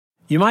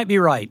You might be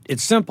right.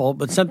 It's simple,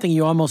 but something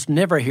you almost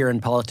never hear in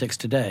politics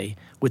today,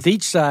 with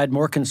each side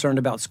more concerned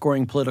about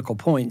scoring political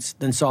points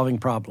than solving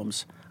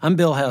problems. I'm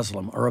Bill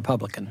Haslam, a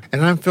Republican.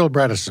 And I'm Phil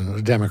Bredesen,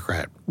 a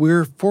Democrat.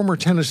 We're former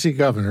Tennessee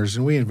governors,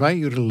 and we invite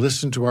you to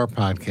listen to our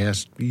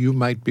podcast, You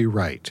Might Be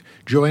Right.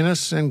 Join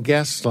us and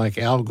guests like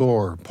Al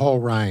Gore, Paul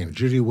Ryan,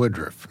 Judy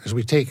Woodruff, as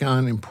we take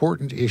on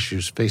important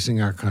issues facing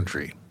our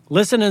country.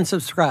 Listen and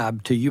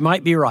subscribe to You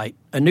Might Be Right,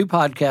 a new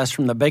podcast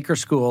from the Baker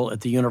School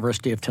at the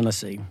University of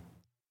Tennessee.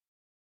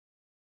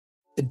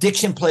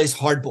 Addiction plays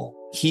hardball.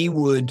 He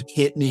would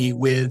hit me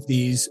with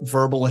these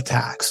verbal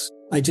attacks.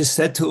 I just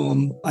said to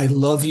him, I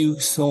love you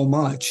so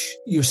much.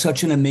 You're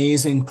such an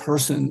amazing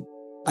person.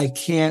 I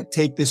can't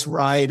take this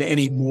ride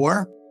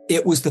anymore.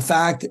 It was the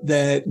fact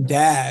that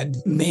Dad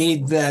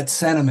made that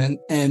sentiment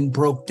and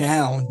broke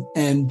down.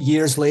 And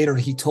years later,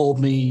 he told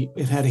me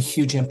it had a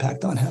huge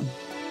impact on him.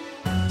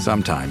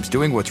 Sometimes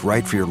doing what's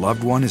right for your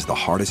loved one is the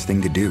hardest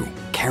thing to do.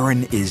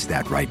 Karen is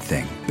that right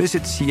thing.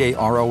 Visit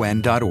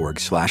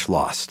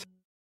caron.org/lost.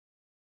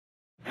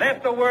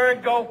 Let the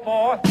word go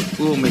forth.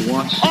 Fool me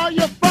once. Are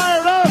you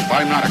fired up?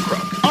 I'm not a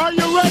crook. Are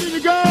you ready to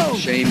go?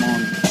 Shame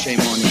on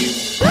you.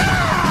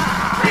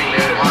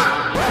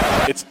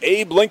 It's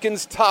Abe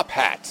Lincoln's Top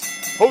Hat,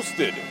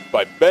 hosted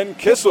by Ben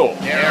Kissel.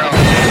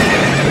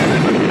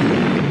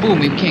 Fool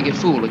me, we can't get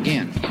fooled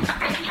again.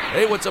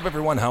 Hey, what's up,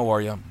 everyone? How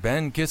are you?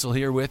 Ben Kissel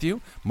here with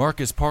you.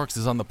 Marcus Parks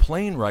is on the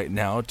plane right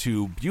now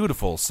to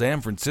beautiful San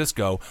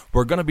Francisco.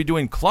 We're going to be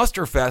doing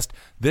Clusterfest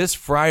this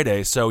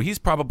Friday, so he's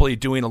probably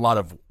doing a lot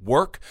of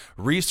work,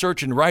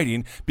 research, and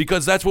writing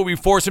because that's what we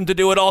force him to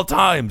do at all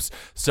times.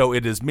 So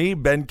it is me,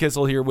 Ben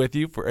Kissel, here with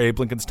you for Abe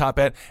Lincoln's Top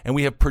Hat, and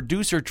we have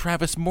producer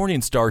Travis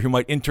Morningstar who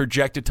might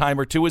interject a time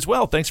or two as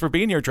well. Thanks for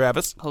being here,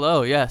 Travis.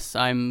 Hello, yes.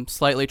 I'm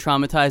slightly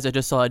traumatized. I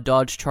just saw a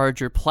Dodge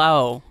Charger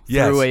plow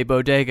through a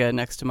bodega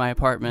next to my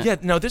apartment. Yeah,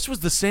 no, this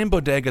was the same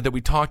bodega that we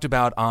talked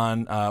about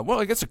on,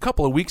 I guess a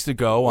couple of weeks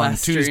ago on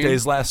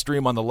Tuesday's last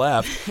stream on the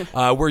left,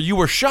 where you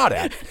were shot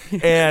at.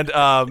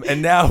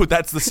 And now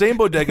that's the same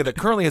bodega that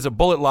currently has a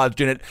bullet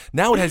lodged in it.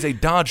 Now it has a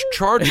Dodge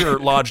Charger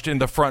lodged in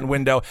the front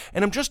window.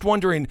 And I'm just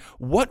wondering,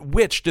 what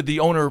witch did the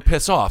owner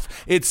piss off?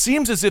 It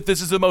seems as if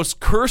this is the most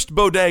cursed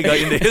bodega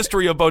in the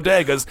history of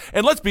bodegas.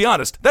 And let's be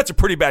honest, that's a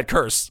pretty bad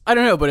curse. I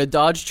don't know, but a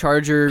Dodge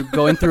Charger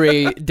going through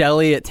a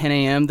deli at 10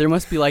 a.m., there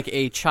must be like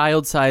a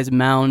child-sized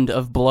mound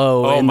of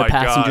blow in the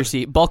passenger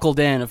seat, buckled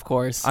in, of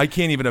course. I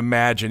can't even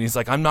imagine. He's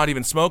like, I'm not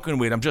even smoking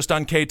weed. I'm just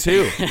on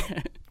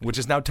K2, which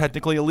is now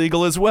technically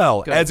illegal as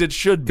well, as it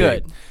should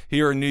be.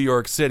 Here in New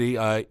York City,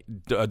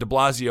 de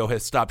Blasio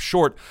has stopped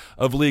short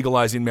of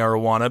legalizing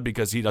marijuana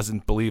because he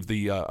doesn't believe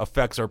the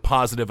effects are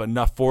positive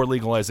enough for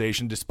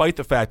legalization, despite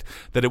the fact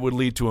that it would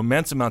lead to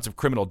immense amounts of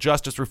criminal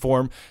justice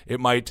reform. It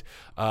might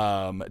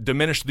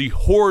diminish the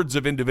hordes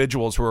of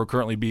individuals who are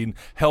currently being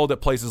held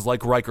at places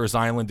like Rikers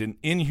Island in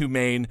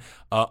inhumane,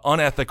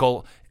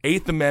 unethical,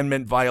 Eighth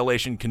Amendment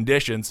violation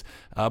conditions,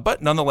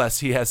 but nonetheless,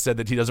 he has said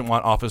that he doesn't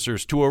want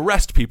officers to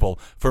arrest people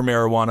for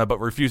marijuana,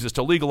 but refuses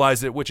to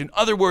legalize it, which in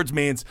other words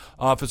means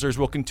officers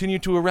will continue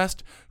to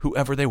arrest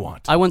whoever they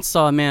want. I once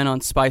saw a man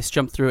on Spice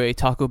jump through a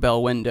Taco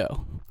Bell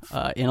window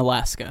in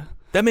Alaska.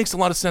 That makes a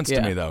lot of sense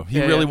to me, though. He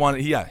really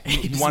wanted, he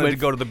wanted to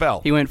go to the Bell.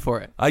 He went for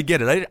it. I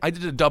get it. I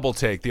did a double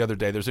take the other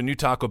day. There's a new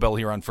Taco Bell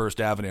here on First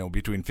Avenue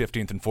between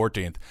 15th and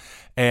 14th,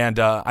 and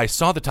I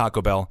saw the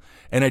Taco Bell,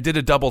 and I did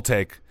a double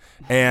take.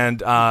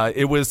 And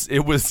it was.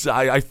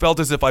 I felt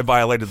as if I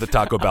violated the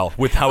Taco Bell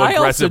with how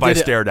aggressive I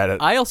stared at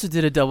it. I also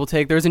did a double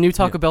take. There's a new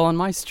Taco Bell on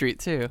my street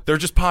too. They're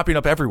just popping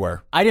up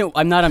everywhere.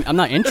 I'm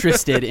not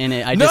interested in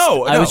it. I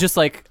was just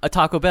like a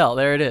Taco Bell.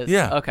 There it is.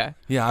 Yeah. Okay.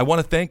 Yeah. I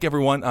want to thank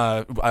everyone.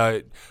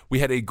 We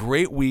had a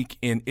great week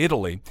in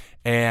Italy,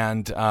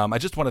 and I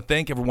just want to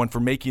thank everyone for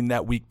making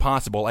that week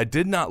possible. I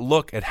did not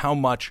look at how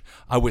much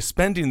I was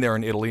spending there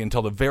in Italy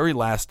until the very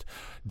last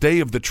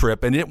day of the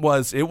trip, and it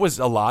was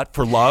a lot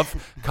for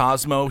Love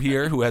Cosmo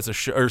here, who has a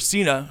show, or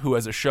Cena, who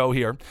has a show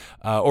here,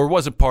 or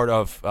was a part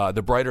of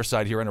the Brighter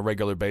Side here on a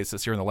regular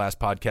basis. Here in the last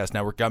podcast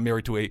network, got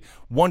married to a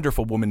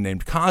wonderful woman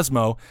named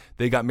Cosmo.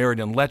 They got married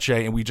in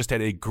Lecce, and we just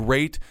had a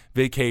great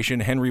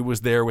vacation. Henry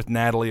was there with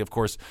Natalie, of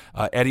course.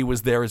 Eddie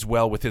was there as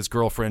well with his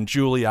girlfriend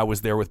Julie. I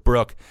was there with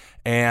Brooke.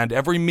 And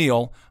every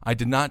meal, I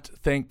did not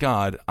thank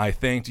God. I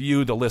thanked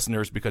you, the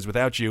listeners, because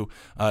without you,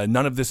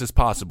 none of this is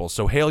possible.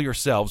 So hail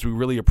yourselves. We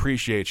really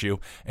appreciate you.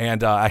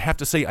 And I have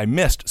to say, I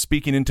missed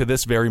speaking into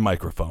this very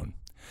microphone.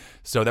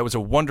 So that was a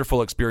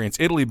wonderful experience.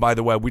 Italy, by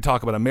the way, we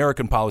talk about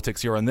American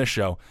politics here on this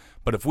show.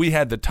 But if we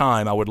had the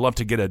time, I would love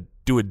to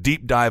do a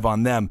deep dive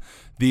on them.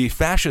 The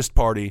fascist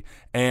party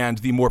and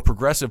the more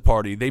progressive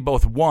party, they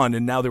both won,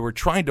 and now they were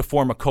trying to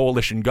form a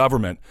coalition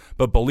government.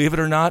 But believe it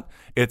or not,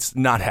 it's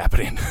not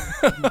happening.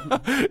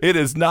 It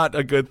is not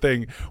a good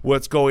thing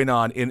what's going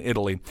on in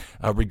Italy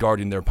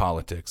regarding their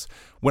politics.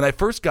 When I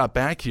first got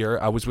back here,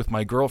 I was with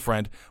my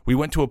girlfriend. We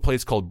went to a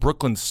place called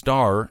Brooklyn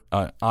Star,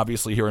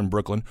 obviously here in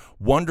Brooklyn.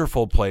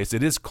 Wonderful place.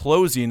 It is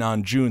closing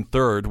on June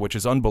 3rd, which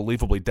is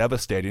unbelievably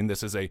devastating.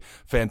 This is a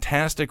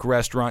fantastic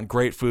restaurant,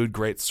 great food,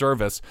 great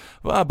service.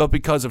 But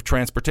because of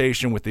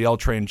transportation with the L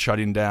train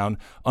shutting down,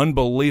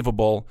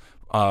 unbelievable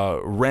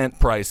rent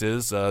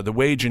prices, the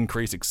wage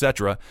increase,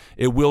 etc.,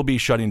 it will be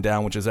shutting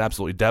down, which is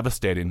absolutely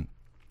devastating.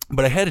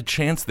 But I had a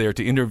chance there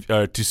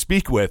to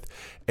speak with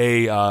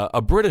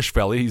a British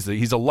fella.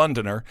 He's a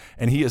Londoner,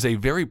 and he is a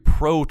very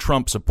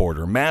pro-Trump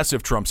supporter,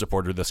 massive Trump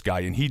supporter, this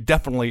guy, and he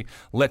definitely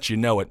lets you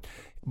know it.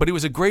 But it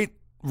was a great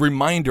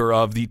reminder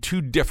of the two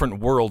different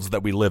worlds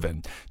that we live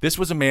in. This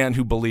was a man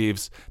who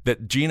believes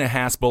that Gina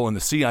Haspel and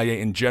the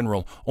CIA in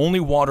general only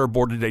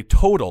waterboarded a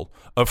total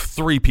of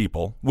 3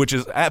 people, which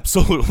is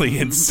absolutely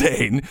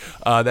insane.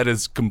 That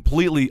is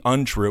completely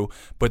untrue,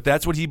 but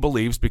that's what he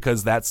believes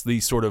because that's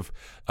the sort of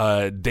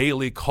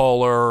Daily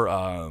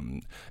Caller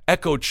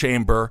echo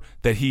chamber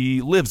that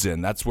he lives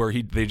in. That's where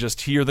they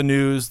just hear the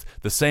news,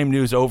 the same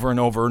news over and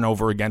over and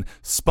over again,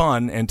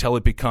 spun until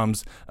it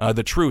becomes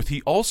the truth.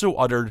 He also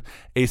uttered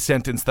a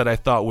sentence that I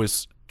thought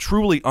was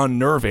truly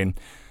unnerving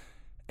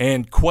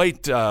and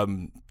quite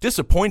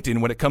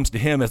disappointing when it comes to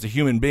him as a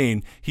human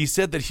being. He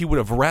said that he would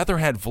have rather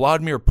had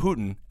Vladimir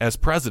Putin as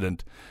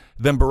president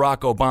than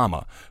Barack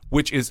Obama,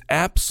 which is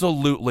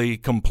absolutely,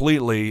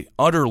 completely,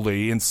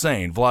 utterly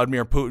insane.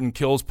 Vladimir Putin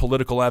kills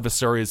political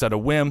adversaries at a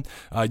whim.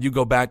 You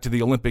go back to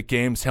the Olympic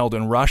Games held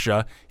in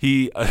Russia.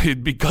 He,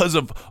 because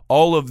of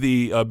all of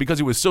the, because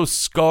he was so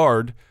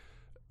scarred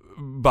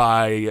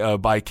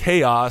by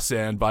chaos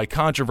and by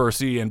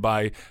controversy and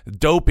by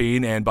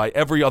doping and by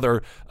every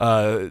other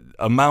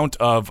amount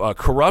of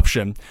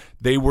corruption,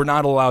 they were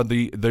not allowed,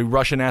 the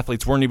Russian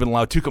athletes weren't even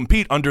allowed to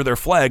compete under their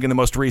flag in the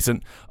most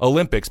recent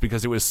Olympics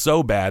because it was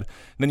so bad.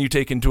 And then you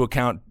take into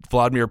account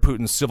Vladimir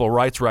Putin's civil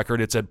rights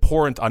record. It's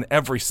abhorrent on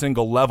every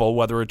single level,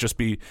 whether it just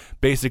be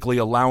basically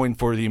allowing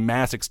for the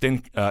mass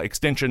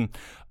extinction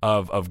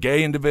of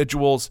gay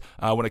individuals,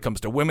 when it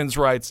comes to women's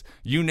rights,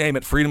 you name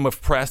it, freedom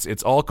of press,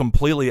 it's all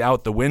completely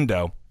out the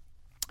window.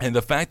 And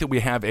the fact that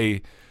we have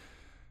a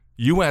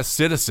U.S.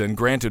 citizen,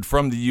 granted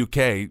from the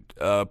U.K.,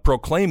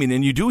 proclaiming,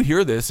 and you do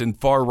hear this in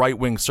far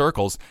right-wing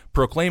circles,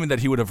 proclaiming that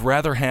he would have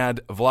rather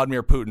had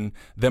Vladimir Putin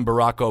than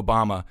Barack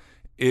Obama,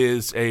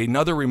 is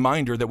another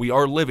reminder that we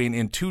are living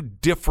in two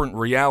different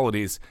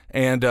realities.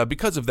 And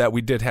because of that,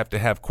 we did have to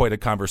have quite a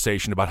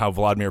conversation about how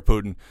Vladimir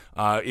Putin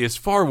is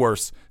far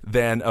worse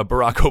than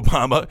Barack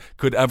Obama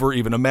could ever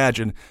even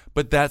imagine.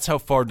 But that's how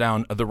far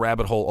down the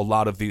rabbit hole a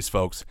lot of these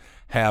folks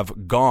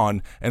have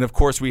gone. And of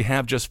course, we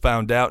have just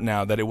found out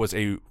now that it was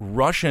a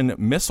Russian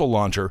missile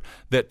launcher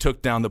that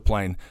took down the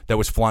plane that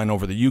was flying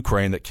over the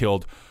Ukraine that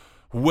killed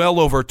well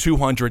over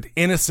 200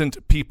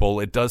 innocent people.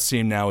 It does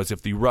seem now as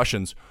if the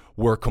Russians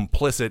were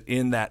complicit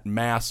in that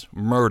mass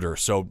murder.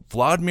 So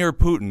Vladimir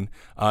Putin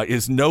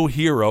is no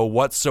hero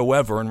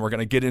whatsoever, and we're going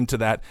to get into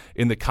that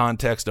in the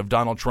context of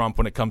Donald Trump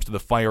when it comes to the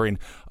firing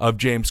of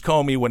James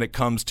Comey, when it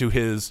comes to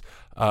his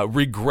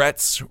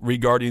regrets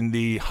regarding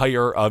the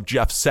hire of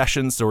Jeff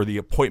Sessions, or the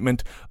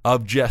appointment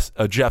of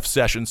Jeff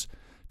Sessions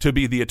to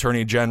be the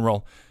Attorney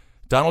General.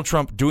 Donald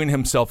Trump doing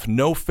himself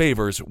no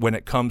favors when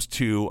it comes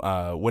to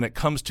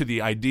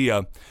the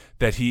idea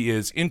that he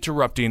is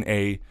interrupting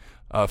a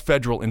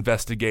federal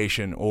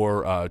investigation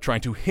or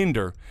trying to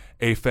hinder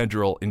a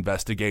federal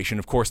investigation.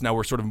 Of course, now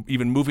we're sort of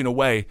even moving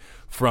away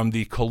from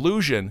the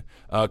collusion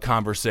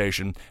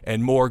conversation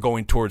and more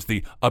going towards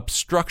the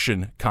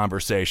obstruction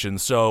conversation.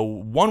 So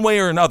one way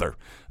or another,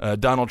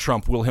 Donald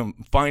Trump will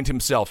find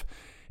himself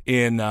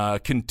in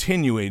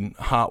continuing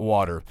hot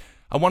water.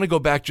 I want to go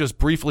back just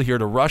briefly here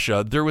to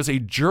Russia. There was a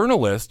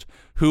journalist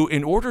who,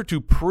 in order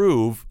to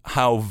prove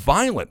how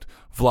violent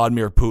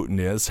Vladimir Putin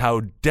is,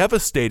 how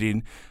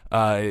devastating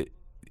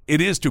it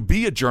is to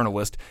be a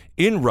journalist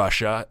in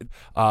Russia,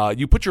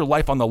 you put your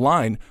life on the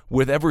line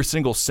with every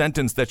single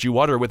sentence that you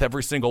utter, with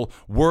every single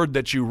word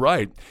that you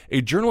write. A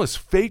journalist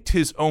faked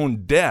his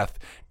own death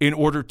in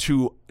order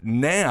to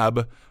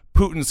nab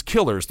Putin's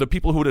killers, the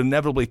people who would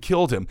inevitably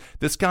killed him.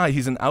 This guy,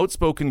 he's an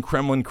outspoken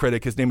Kremlin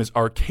critic. His name is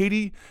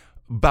Arkady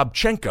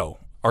Babchenko,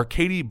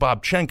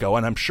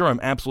 and I'm sure I'm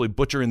absolutely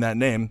butchering that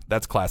name.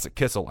 That's classic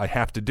Kissel. I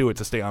have to do it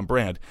to stay on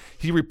brand.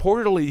 He was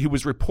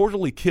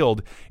reportedly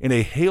killed in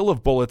a hail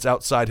of bullets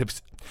outside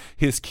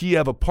his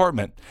Kiev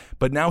apartment,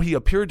 but now he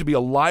appeared to be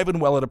alive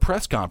and well at a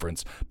press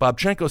conference.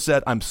 Babchenko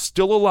said, "I'm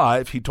still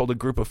alive," he told a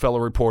group of fellow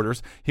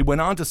reporters. He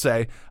went on to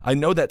say, "I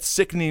know that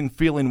sickening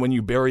feeling when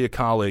you bury a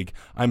colleague.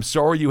 I'm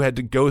sorry you had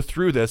to go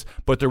through this,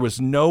 but there was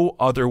no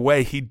other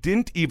way." He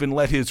didn't even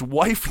let his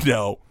wife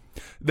know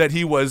that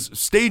he was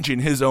staging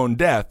his own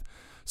death.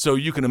 So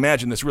you can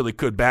imagine this really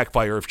could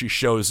backfire if she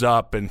shows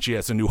up and she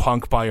has a new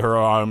hunk by her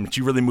arm.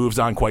 She really moves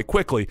on quite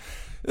quickly.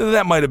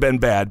 that might have been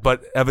bad,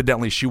 but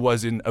evidently she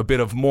was in a bit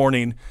of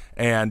mourning,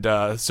 and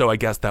so I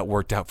guess that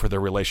worked out for their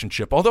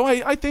relationship. Although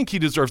I think he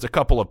deserves a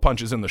couple of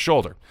punches in the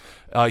shoulder.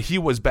 He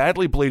was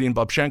badly bleeding.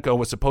 Babchenko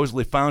was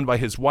supposedly found by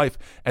his wife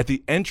at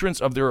the entrance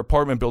of their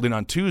apartment building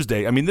on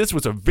Tuesday. I mean, this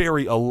was a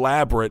very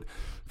elaborate,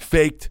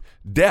 faked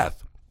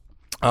death.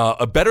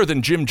 Better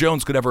than Jim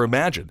Jones could ever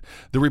imagine.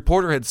 The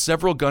reporter had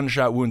several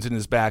gunshot wounds in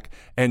his back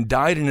and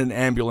died in an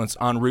ambulance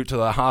en route to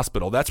the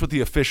hospital. That's what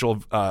the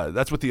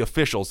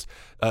officials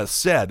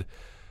said.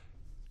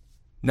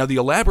 Now, the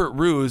elaborate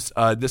ruse,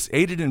 this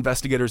aided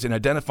investigators in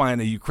identifying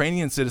a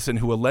Ukrainian citizen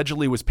who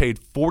allegedly was paid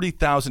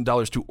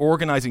 $40,000 to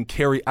organize and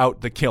carry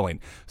out the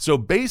killing. So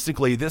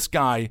basically, this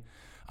guy,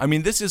 I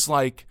mean, this is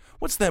like,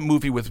 what's that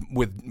movie with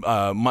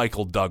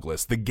Michael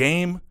Douglas, The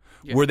Game?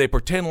 Yeah. Where they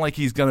pretend like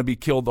he's going to be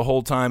killed the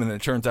whole time and then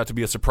it turns out to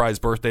be a surprise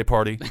birthday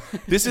party.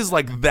 This is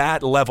like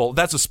that level.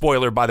 That's a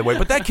spoiler, by the way,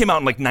 but that came out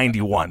in like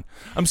 91.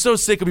 I'm so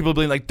sick of people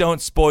being like,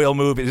 don't spoil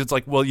movies. It's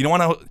like, well, you don't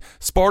want to...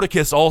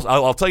 Spartacus,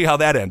 I'll tell you how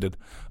that ended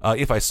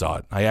if I saw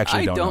it. I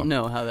actually don't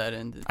know how that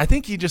ended. I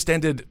think he just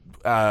ended...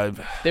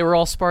 they were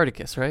all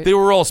Spartacus, right? They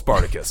were all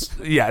Spartacus.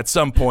 Yeah, at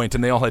some point,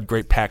 and they all had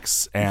great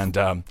pecs. And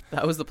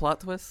that was the plot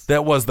twist?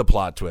 That was the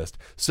plot twist.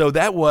 So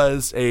that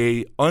was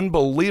a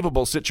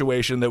unbelievable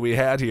situation that we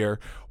had here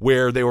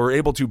where they were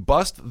able to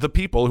bust the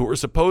people who were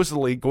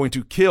supposedly going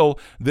to kill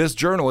this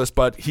journalist,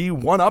 but he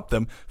one-upped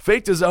them,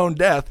 faked his own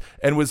death,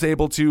 and was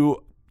able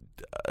to...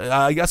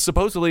 I guess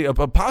supposedly,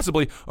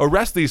 possibly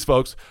arrest these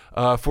folks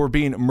for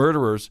being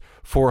murderers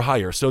for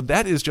hire. So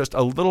that is just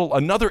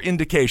another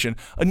indication,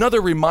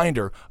 another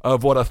reminder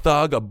of what a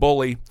thug, a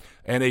bully,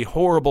 and a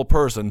horrible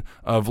person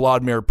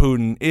Vladimir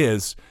Putin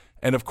is.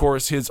 And of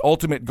course, his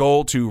ultimate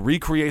goal to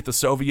recreate the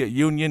Soviet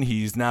Union.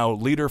 He's now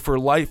leader for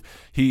life.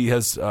 He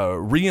has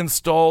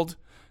reinstalled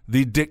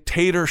the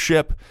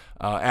dictatorship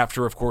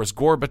after, of course,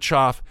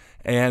 Gorbachev.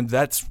 And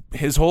that's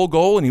his whole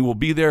goal, and he will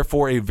be there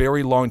for a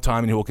very long time,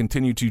 and he will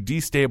continue to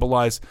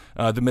destabilize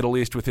the Middle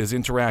East with his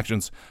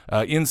interactions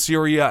in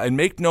Syria. And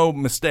make no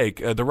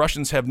mistake, the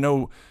Russians have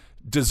no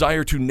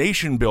desire to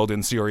nation build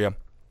in Syria.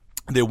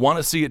 They want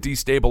to see it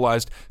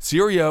destabilized.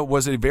 Syria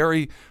was a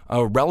very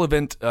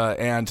relevant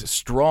and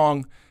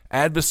strong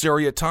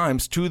adversary at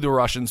times to the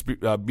Russians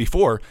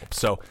before.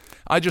 So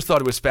I just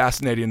thought it was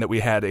fascinating that we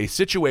had a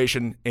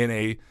situation in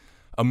a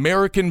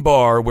American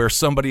bar where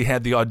somebody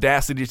had the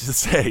audacity to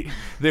say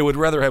they would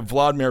rather have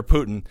Vladimir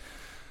Putin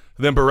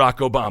than Barack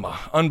Obama.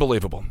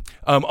 Unbelievable.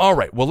 All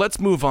right, well, let's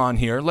move on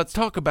here. Let's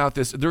talk about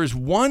this. There is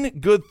one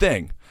good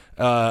thing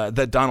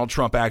that Donald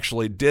Trump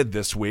actually did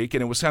this week,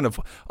 and it was kind of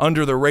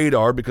under the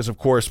radar because, of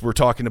course, we're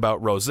talking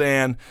about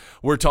Roseanne.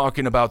 We're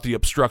talking about the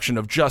obstruction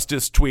of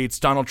justice tweets.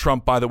 Donald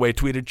Trump, by the way,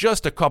 tweeted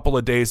just a couple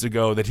of days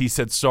ago that he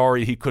said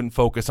sorry he couldn't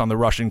focus on the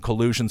Russian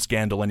collusion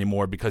scandal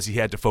anymore because he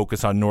had to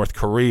focus on North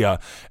Korea,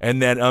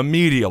 and then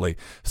immediately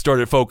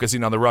started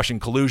focusing on the Russian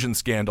collusion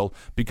scandal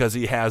because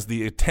he has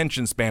the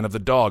attention span of the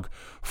dog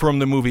from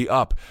the movie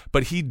Up.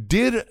 But he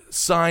did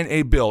sign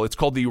a bill. It's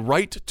called the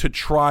Right to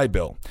Try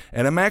bill,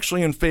 and I'm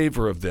actually in favor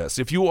of this.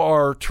 If you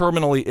are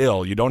terminally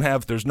ill,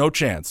 there's no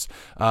chance.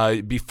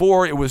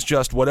 Before, it was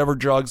just whatever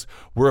drugs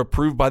were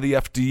approved by the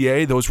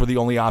FDA. Those were the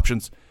only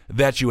options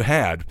that you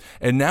had.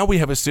 And now we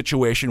have a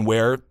situation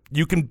where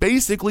you can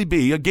basically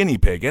be a guinea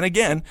pig. And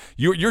again,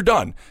 you're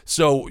done.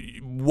 So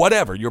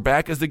whatever, your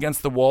back is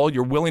against the wall,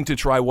 you're willing to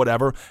try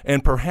whatever,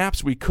 and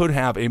perhaps we could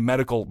have a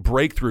medical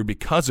breakthrough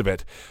because of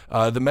it.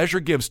 The measure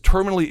gives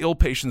terminally ill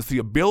patients the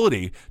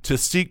ability to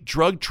seek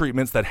drug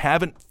treatments that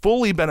haven't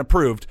fully been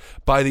approved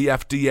by the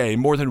FDA.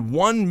 More than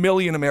 1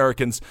 million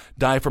Americans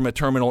die from a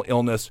terminal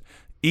illness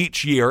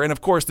each year. And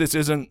of course, this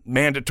isn't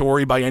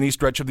mandatory by any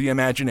stretch of the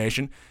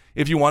imagination.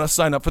 If you want to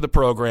sign up for the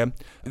program,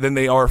 then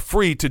they are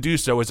free to do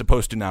so as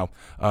opposed to now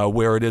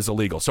where it is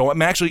illegal. So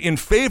I'm actually in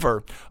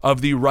favor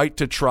of the Right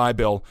to Try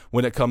bill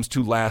when it comes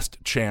to last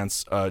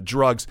chance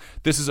drugs.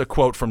 This is a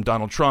quote from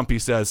Donald Trump. He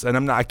says,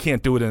 and I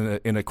can't do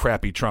it in a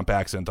crappy Trump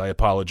accent. I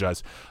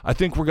apologize. I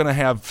think we're going to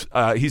have,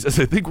 he says,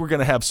 I think we're going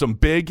to have some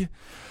big...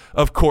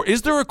 Of course.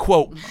 Is there a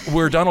quote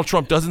where Donald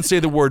Trump doesn't say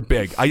the word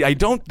big? I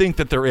don't think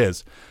that there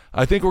is.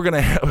 I think we're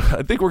gonna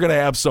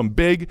have some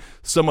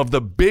of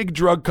the big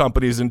drug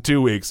companies in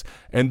 2 weeks,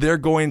 and they're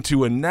going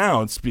to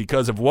announce,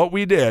 because of what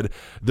we did,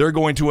 they're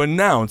going to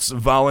announce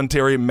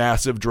voluntary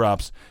massive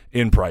drops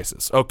in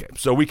prices. Okay,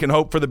 so we can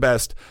hope for the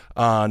best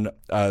on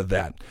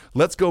that.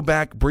 Let's go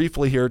back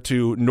briefly here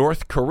to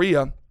North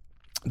Korea.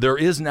 There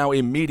is now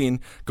a meeting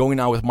going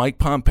on with Mike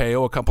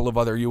Pompeo, a couple of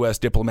other U.S.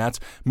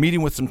 diplomats,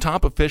 meeting with some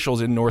top officials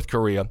in North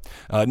Korea,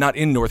 not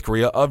in North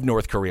Korea, of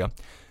North Korea.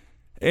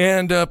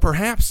 And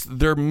perhaps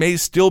there may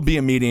still be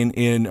a meeting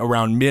in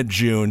around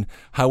mid-June.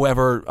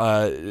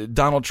 However,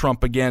 Donald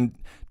Trump, again,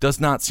 does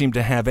not seem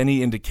to have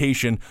any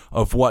indication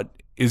of what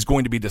is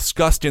going to be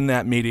discussed in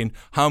that meeting,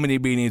 how many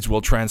meetings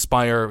will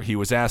transpire. He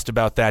was asked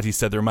about that. He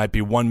said there might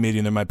be 1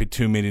 meeting, there might be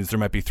 2 meetings, there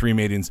might be 3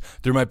 meetings,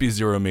 there might be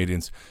 0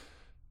 meetings.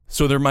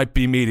 So there might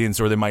be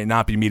meetings or there might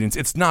not be meetings.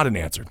 It's not an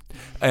answer.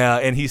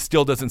 And he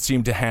still doesn't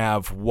seem to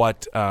have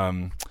what's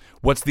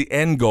the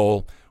end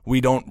goal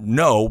we don't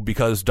know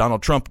because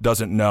Donald Trump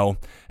doesn't know,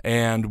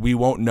 and we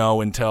won't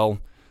know until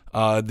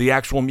the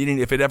actual meeting,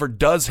 if it ever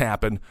does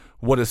happen,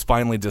 what is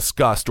finally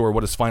discussed or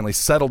what is finally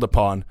settled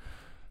upon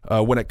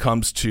when it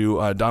comes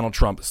to Donald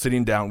Trump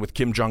sitting down with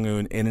Kim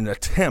Jong-un in an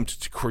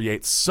attempt to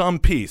create some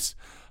peace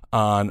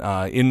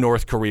in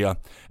North Korea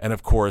and,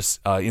 of course,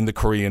 in the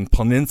Korean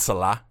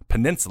peninsula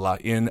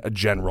in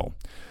general.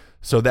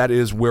 So that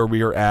is where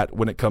we are at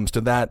when it comes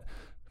to that.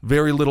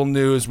 Very little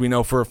news. We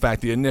know for a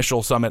fact the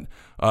initial summit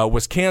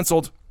was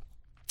canceled,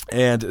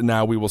 and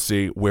now we will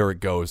see where it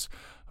goes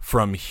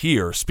from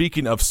here.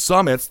 Speaking of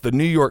summits, the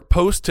New York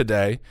Post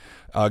today,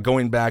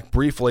 going back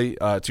briefly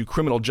to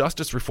criminal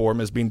justice reform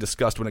as being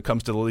discussed when it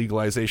comes to the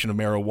legalization of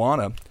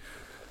marijuana.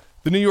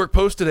 The New York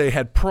Post today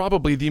had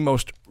probably the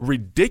most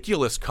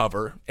ridiculous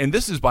cover, and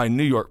this is by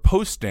New York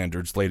Post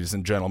standards, ladies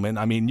and gentlemen.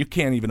 I mean, you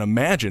can't even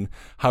imagine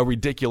how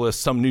ridiculous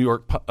some New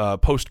York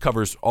Post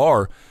covers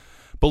are.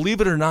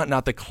 Believe it or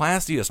not the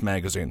classiest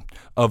magazine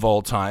of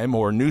all time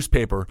or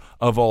newspaper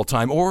of all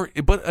time,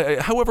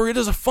 however, it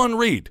is a fun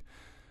read.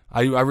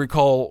 I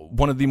recall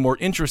one of the more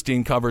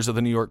interesting covers of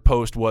the New York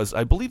Post was,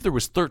 I believe there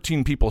was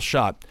 13 people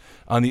shot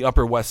on the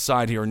Upper West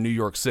Side here in New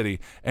York City,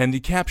 and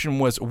the caption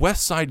was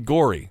West Side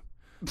Gory.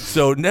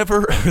 So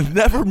never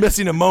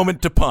missing a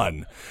moment to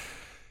pun.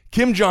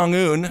 Kim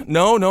Jong-un,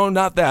 no,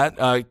 not that.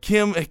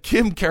 Kim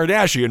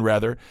Kardashian,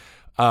 rather,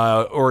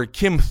 or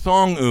Kim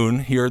Thong-un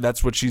here,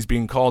 that's what she's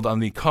being called on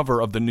the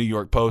cover of the New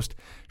York Post.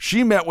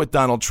 She met with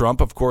Donald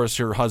Trump, of course,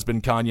 her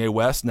husband Kanye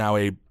West, now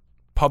a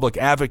public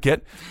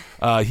advocate.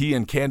 He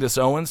and Candace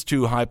Owens,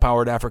 two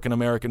high-powered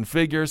African-American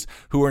figures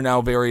who are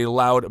now very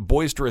loud,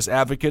 boisterous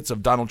advocates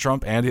of Donald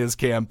Trump and his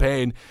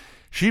campaign.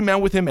 She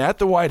met with him at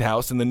the White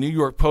House, and the New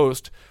York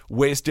Post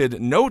wasted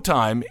no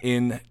time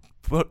in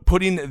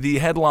putting the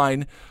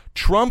headline,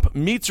 Trump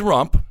meets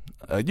Rump.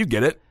 You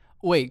get it.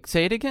 Wait,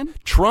 say it again?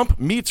 Trump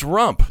meets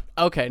Rump.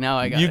 Okay, now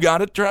I got it. You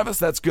got it, Travis?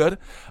 That's good.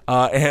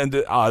 And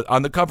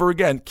on the cover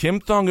again, Kim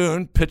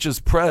Thong-un pitches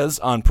Prez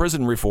on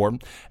prison reform,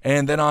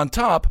 and then on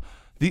top,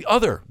 the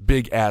other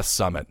big-ass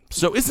summit.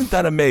 So isn't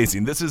that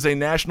amazing? This is a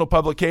national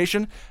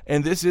publication,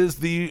 and this is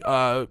the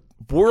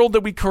world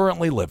that we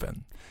currently live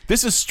in.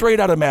 This is straight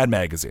out of Mad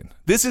Magazine.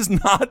 This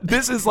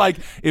is like,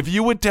 if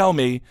you would tell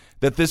me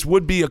that this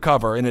would be a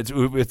cover and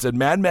it's a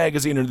Mad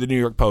Magazine or the New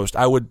York Post,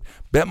 I would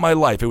bet my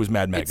life it was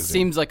Mad Magazine. It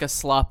seems like a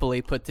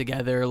sloppily put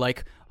together,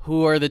 like,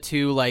 who are the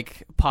two,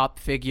 like, pop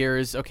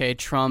figures? Okay,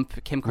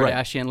 Trump, Kim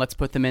Kardashian, let's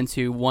put them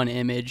into one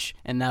image,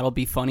 and that'll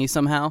be funny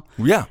somehow.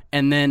 Yeah.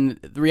 And then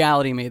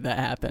reality made that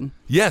happen.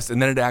 Yes, and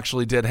then it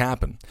actually did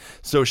happen.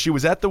 So she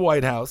was at the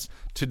White House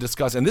to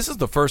discuss, and this is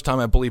the first time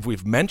I believe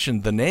we've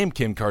mentioned the name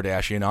Kim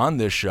Kardashian on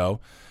this show.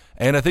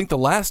 And I think the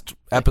last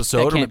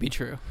episode... That can't be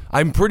true.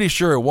 I'm pretty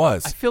sure it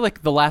was. I feel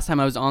like the last time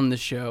I was on the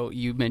show,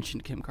 you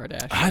mentioned Kim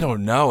Kardashian. I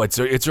don't know. It's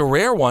a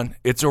rare one.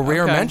 It's a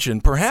rare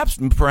mention. Perhaps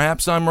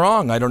I'm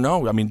wrong. I don't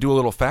know. I mean, do a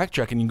little fact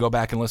check, and you can go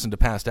back and listen to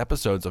past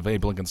episodes of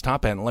Abe Lincoln's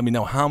Top Hat and let me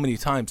know how many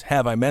times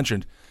have I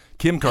mentioned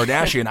Kim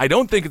Kardashian. I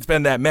don't think it's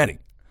been that many.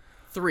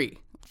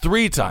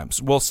 3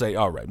 times. We'll say,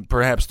 all right,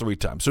 perhaps 3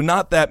 times. So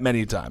not that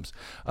many times.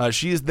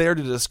 She is there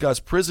to discuss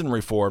prison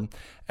reform.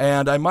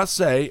 And I must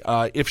say,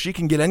 if she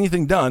can get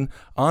anything done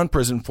on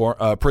prison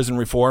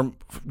reform,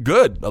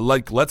 good.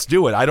 Like, let's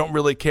do it. I don't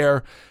really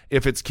care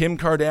if it's Kim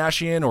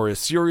Kardashian or a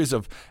series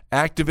of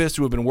activists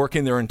who have been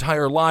working their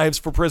entire lives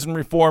for prison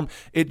reform.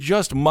 It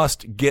just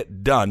must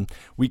get done.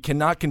 We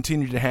cannot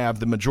continue to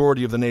have the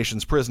majority of the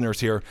nation's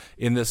prisoners here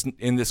in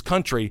this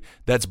country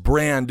that's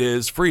brand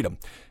is freedom.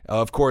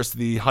 Of course,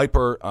 the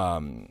hyper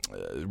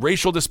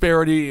racial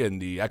disparity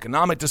and the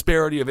economic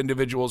disparity of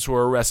individuals who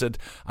are arrested.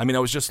 I mean, I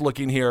was just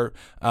looking here,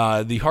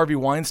 the Harvey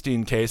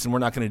Weinstein case, and we're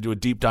not going to do a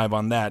deep dive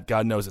on that.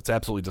 God knows it's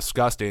absolutely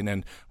disgusting,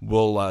 and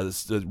we'll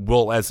as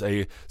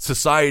a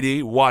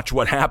society, watch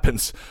what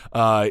happens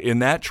in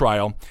that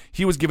trial.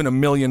 He was given $1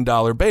 million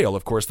bail.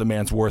 Of course, the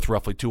man's worth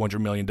roughly $200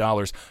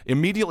 million.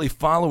 Immediately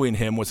following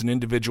him was an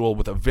individual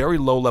with a very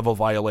low-level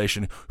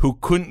violation who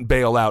couldn't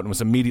bail out and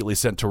was immediately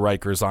sent to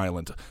Rikers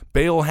Island.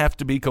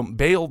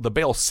 The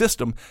bail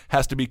system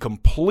has to be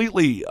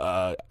completely,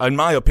 in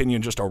my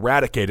opinion, just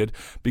eradicated,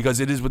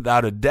 because it is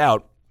without a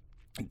doubt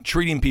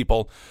treating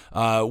people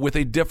with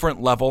a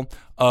different level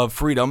of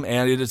freedom,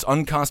 and it is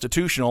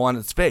unconstitutional on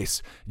its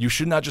face. You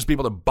should not just be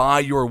able to buy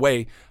your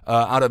way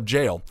out of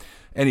jail.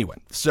 Anyway,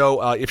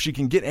 so if she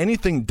can get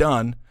anything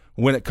done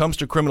when it comes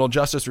to criminal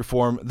justice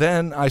reform,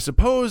 then I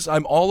suppose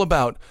I'm all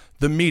about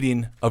the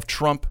meeting of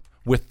Trump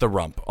with the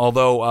rump.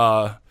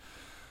 Although,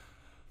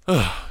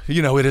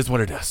 it is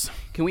what it is.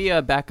 Can we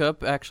back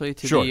up, actually,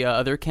 to the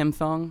other Kim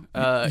Thong?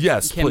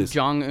 Yes, Kim please.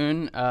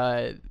 Jong-un.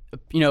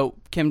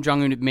 Kim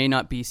Jong-un may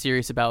not be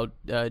serious about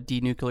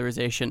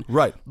denuclearization.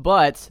 Right.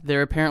 But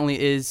there apparently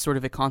is sort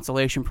of a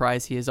consolation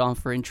prize he is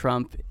offering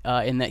Trump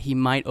in that he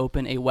might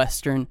open a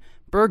Western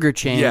burger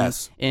chain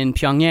in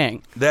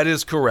Pyongyang. That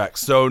is correct.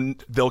 So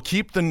they'll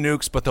keep the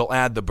nukes, but they'll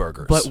add the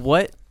burgers. But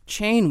what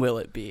chain will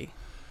it be?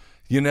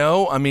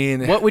 I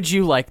mean, what would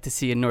you like to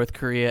see in North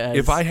Korea?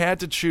 If I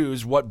had to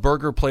choose what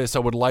burger place I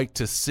would like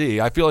to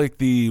see, I feel like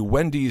the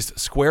Wendy's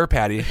Square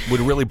Patty would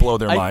really blow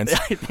their minds.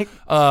 I think,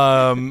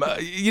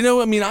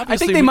 obviously, I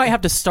think they might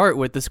have to start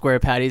with the square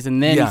patties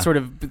and then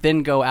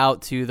then go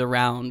out to the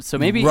round. So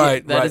maybe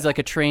that is like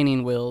a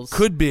training wheels.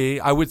 Could be.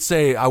 I would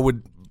say I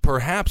would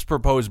perhaps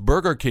propose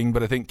Burger King,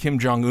 but I think Kim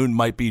Jong-un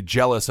might be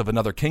jealous of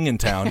another king in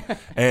town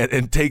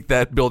and take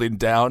that building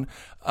down.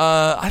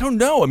 I don't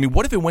know. I mean,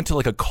 what if it went to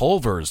like a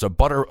Culver's? A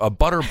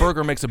butter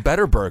burger makes a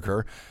better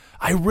burger.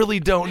 I really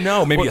don't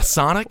know. Maybe a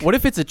Sonic? What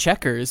if it's a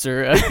Checkers?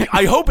 Or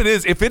I hope it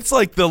is. If it's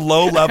like the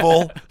low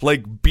level,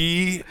 like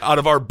B, out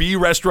of our B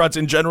restaurants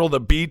in general, the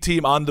B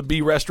team on the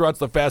B restaurants,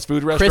 the fast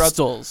food restaurants.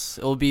 Crystals.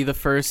 It will be the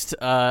first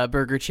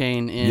burger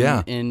chain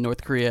in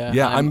North Korea.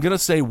 Yeah, I'm going to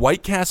say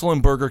White Castle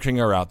and Burger King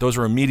are out. Those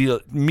are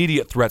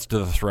immediate threats to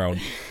the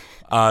throne.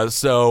 I'm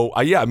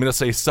going to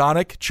say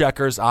Sonic,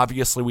 Checkers.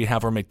 Obviously, we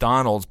have our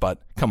McDonald's,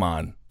 but come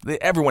on.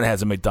 Everyone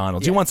has a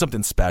McDonald's. You want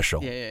something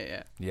special.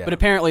 Yeah. But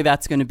apparently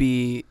that's going to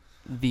be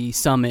the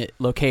summit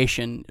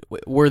location.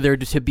 Were there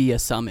to be a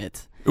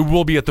summit, it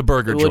will be at the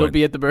burger joint. It'll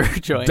be at the burger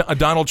joint.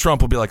 Donald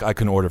Trump will be like, I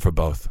can order for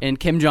both. And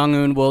Kim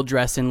Jong-un will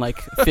dress in like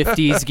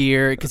 50s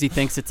gear because he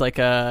thinks it's like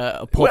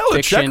a Pulp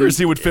Fiction. At Checkers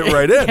he would fit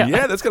right in.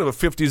 Yeah, that's kind of a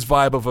 50s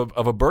vibe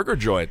of a burger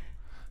joint.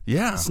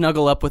 Yeah.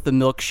 Snuggle up with the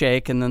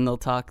milkshake, and then they'll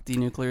talk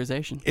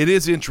denuclearization. It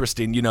is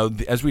interesting,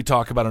 as we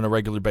talk about on a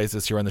regular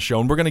basis here on the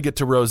show, and we're going to get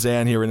to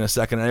Roseanne here in a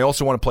second. And I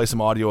also want to play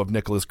some audio of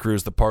Nicholas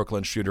Cruz, the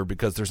Parkland shooter,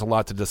 because there's a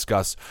lot to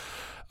discuss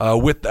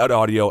with that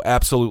audio.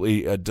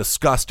 Absolutely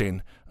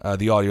disgusting,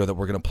 the audio that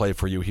we're going to play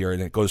for you here.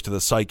 And it goes to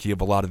the psyche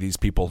of a lot of these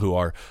people who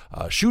are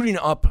shooting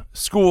up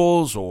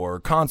schools or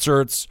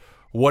concerts,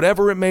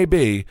 whatever it may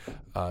be,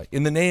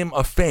 in the name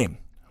of fame,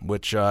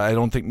 which I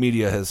don't think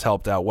media has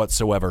helped out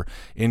whatsoever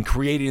in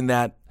creating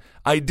that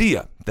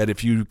idea that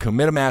if you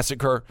commit a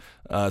massacre,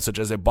 such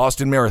as a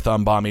Boston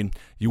Marathon bombing,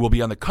 you will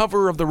be on the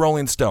cover of the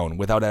Rolling Stone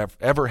without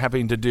ever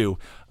having to do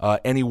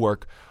any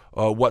work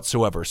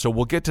whatsoever. So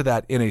we'll get to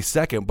that in a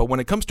second. But when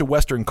it comes to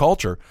Western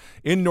culture,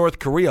 in North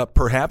Korea,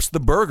 perhaps the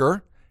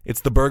burger,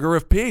 it's the burger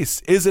of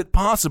peace. Is it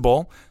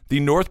possible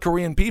the North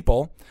Korean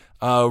people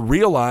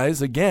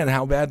realize, again,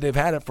 how bad they've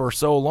had it for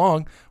so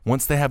long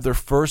once they have their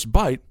first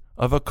bite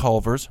of a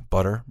Culver's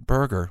butter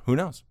burger? Who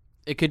knows?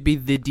 It could be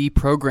the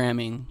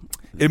deprogramming.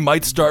 It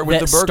might start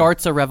with the burger. That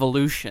starts a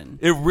revolution.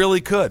 It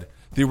really could.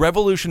 The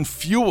revolution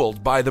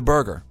fueled by the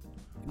burger.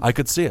 I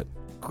could see it.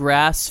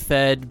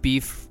 Grass-fed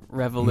beef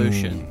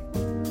revolution.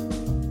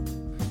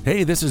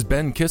 Hey, this is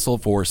Ben Kissel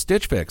for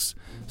Stitch Fix.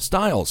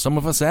 Style, some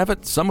of us have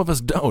it, some of us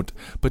don't.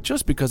 But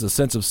just because a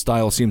sense of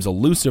style seems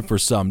elusive for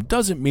some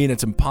doesn't mean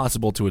it's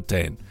impossible to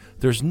attain.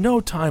 There's no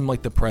time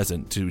like the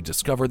present to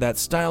discover that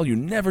style you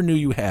never knew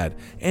you had,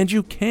 and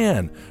you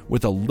can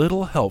with a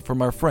little help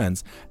from our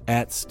friends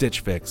at Stitch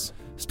Fix.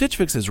 Stitch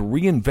Fix has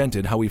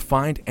reinvented how we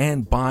find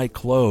and buy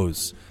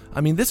clothes. I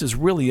mean, this is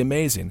really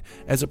amazing.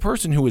 As a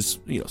person who is,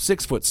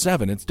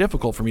 6'7", it's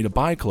difficult for me to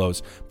buy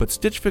clothes, but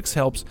Stitch Fix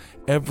helps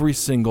every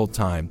single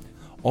time.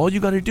 All you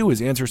got to do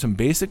is answer some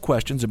basic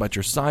questions about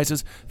your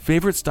sizes,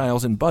 favorite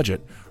styles, and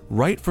budget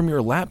right from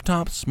your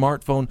laptop,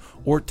 smartphone,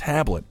 or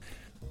tablet.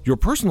 Your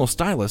personal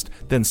stylist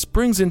then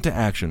springs into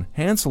action,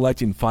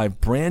 hand-selecting 5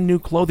 brand new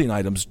clothing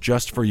items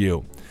just for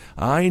you.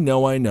 I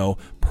know,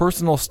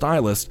 personal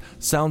stylist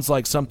sounds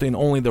like something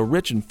only the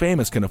rich and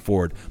famous can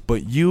afford,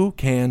 but you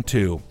can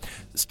too.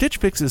 Stitch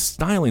Fix's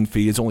styling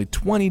fee is only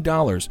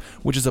 $20,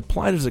 which is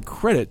applied as a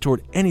credit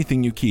toward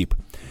anything you keep.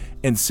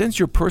 And since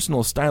your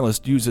personal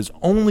stylist uses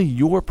only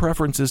your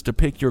preferences to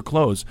pick your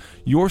clothes,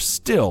 you're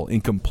still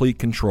in complete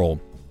control.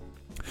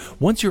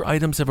 Once your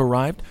items have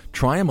arrived,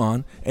 try them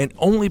on and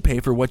only pay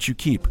for what you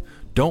keep.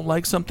 Don't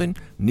like something?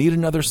 Need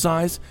another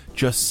size?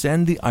 Just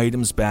send the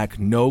items back,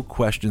 no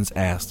questions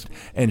asked.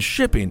 And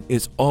shipping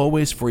is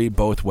always free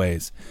both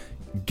ways.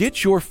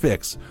 Get your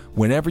fix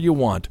whenever you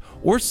want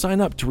or sign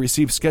up to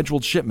receive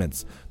scheduled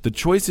shipments. The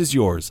choice is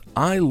yours.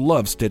 I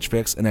love Stitch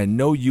Fix and I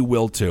know you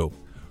will too.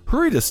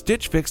 Hurry to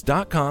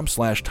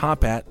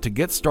stitchfix.com/tophat to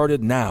get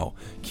started now.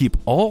 Keep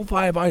all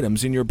 5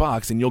 items in your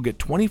box and you'll get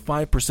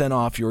 25%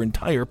 off your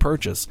entire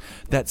purchase.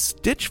 That's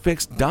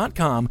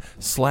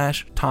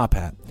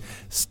stitchfix.com/tophat.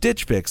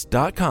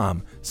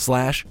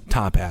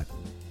 stitchfix.com/tophat.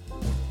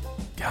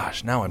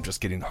 Gosh, now I'm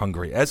just getting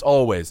hungry. As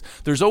always,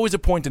 there's always a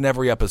point in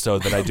every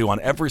episode that I do on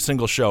every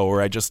single show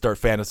where I just start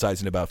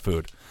fantasizing about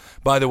food.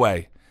 By the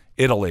way,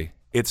 Italy,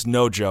 it's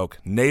no joke.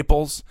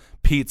 Naples,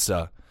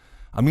 pizza.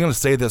 I'm going to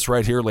say this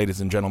right here,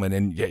 ladies and gentlemen,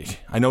 and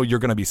I know you're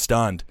going to be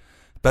stunned.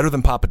 Better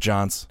than Papa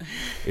John's.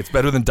 It's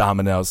better than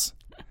Domino's.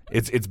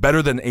 It's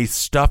better than a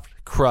stuffed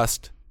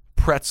crust,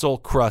 pretzel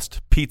crust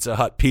Pizza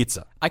Hut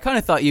pizza. I kind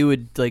of thought you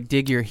would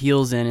dig your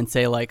heels in and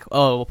say oh,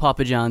 well,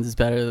 Papa John's is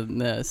better than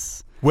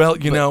this. Well,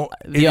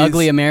 the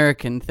ugly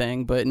American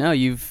thing, but no,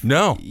 you've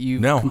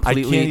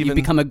completely, you've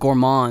become a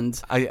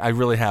gourmand. I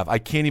really have. I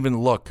can't even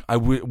look.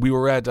 We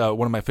were at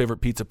one of my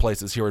favorite pizza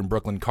places here in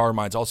Brooklyn,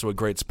 Carmine's, also a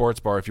great sports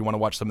bar. If you want to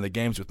watch some of the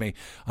games with me,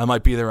 I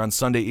might be there on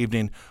Sunday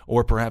evening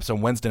or perhaps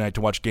on Wednesday night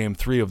to watch Game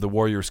 3 of the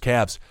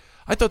Warriors-Cavs.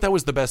 I thought that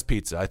was the best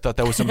pizza. I thought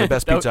that was some of the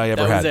best pizza I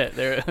ever had. That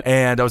was it.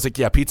 And I was like,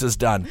 yeah, pizza's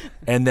done.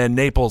 And then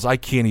Naples, I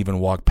can't even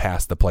walk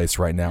past the place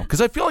right now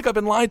because I feel like I've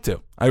been lied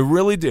to. I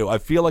really do. I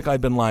feel like I've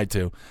been lied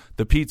to.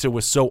 The pizza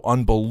was so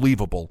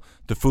unbelievable.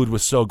 The food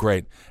was so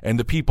great. And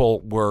the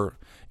people were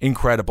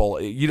incredible.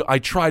 I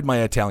tried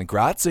my Italian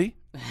grazie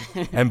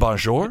and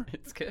bonjour.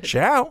 It's good.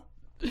 Ciao.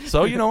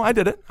 So, I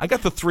did it. I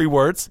got the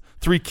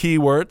 3 key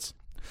words.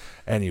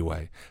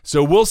 Anyway,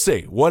 so we'll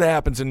see what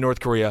happens in North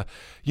Korea.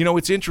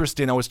 It's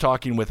interesting. I was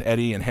talking with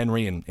Eddie and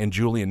Henry and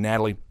Julie and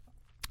Natalie,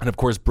 and of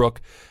course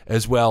Brooke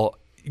as well.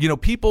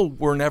 People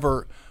were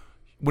never,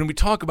 when we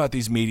talk about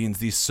these meetings,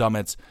 these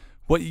summits,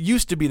 what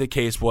used to be the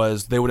case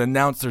was they would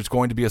announce there's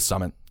going to be a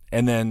summit,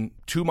 and then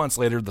 2 months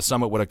later the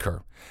summit would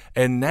occur.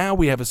 And now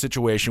we have a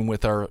situation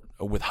with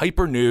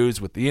hyper news,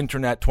 with the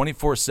internet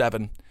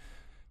 24/7,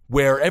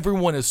 where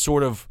everyone is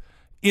sort of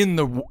in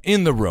the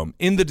room,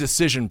 in the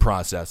decision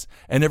process,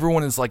 and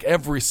everyone is like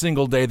every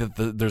single day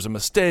that there's a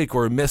mistake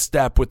or a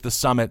misstep with the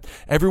summit,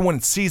 everyone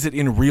sees it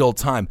in real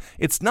time.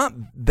 It's not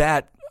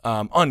that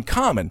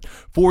uncommon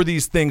for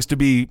these things to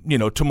be,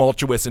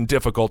 tumultuous and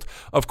difficult.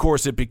 Of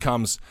course, it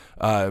becomes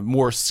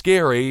more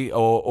scary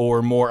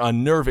or more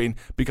unnerving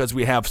because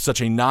we have such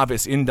a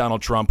novice in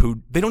Donald Trump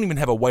who they don't even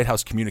have a White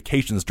House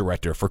communications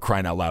director, for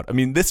crying out loud. I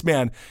mean, this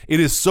man, it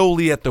is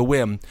solely at the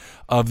whim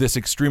of this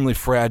extremely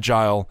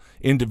fragile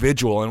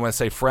individual. And when I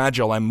say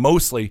fragile, I'm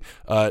mostly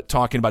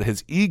talking about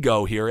his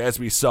ego here, as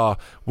we saw.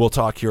 We'll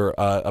talk here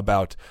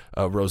about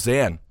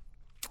Roseanne.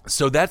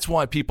 So that's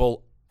why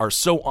people are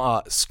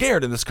so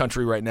scared in this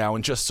country right now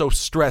and just so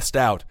stressed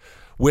out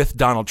with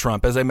Donald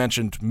Trump. As I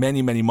mentioned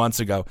many, many months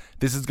ago,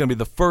 this is going to be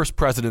the first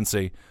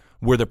presidency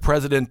where the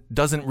president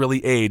doesn't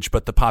really age,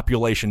 but the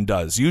population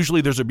does. Usually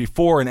there's a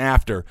before and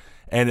after,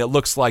 and it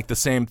looks like the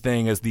same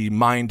thing as the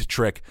mind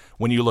trick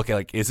when you look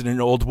at, is it an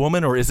old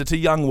woman or is it a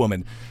young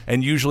woman?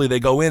 And usually they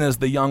go in as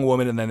the young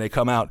woman and then they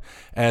come out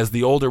as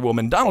the older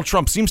woman. Donald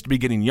Trump seems to be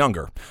getting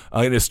younger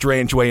in a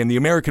strange way, and the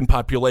American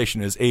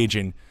population is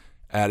aging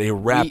at a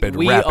rapid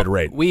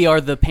rate. We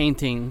are the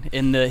painting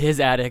in his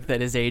attic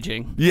that is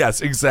aging. Yes,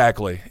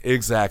 exactly.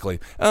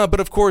 But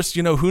of course,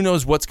 who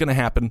knows what's going to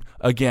happen.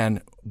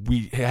 Again,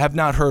 we have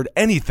not heard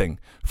anything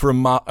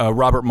from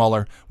Robert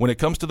Mueller when it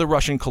comes to the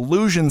Russian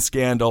collusion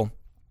scandal.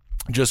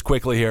 Just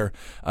quickly here,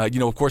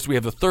 of course, we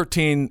have the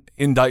 13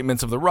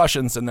 indictments of the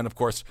Russians, and then of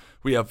course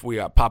we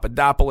got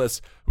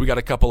Papadopoulos. We got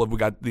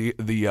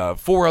the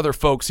 4 other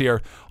folks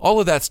here. All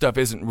of that stuff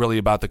isn't really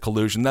about the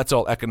collusion. That's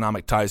all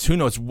economic ties. Who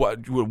knows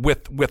what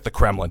with the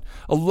Kremlin?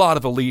 A lot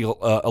of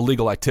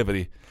illegal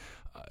activity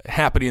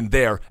happening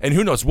there, and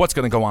who knows what's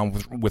going to go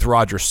on with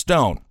Roger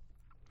Stone.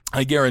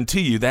 I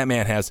guarantee you that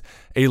man has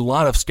a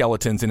lot of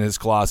skeletons in his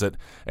closet,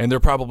 and they're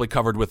probably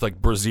covered with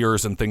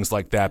brassieres and things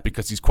like that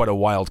because he's quite a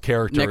wild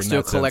character. Next to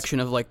a collection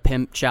of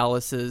pimp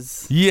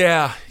chalices.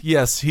 Yeah,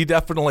 yes, he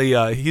definitely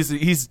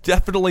he's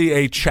definitely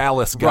a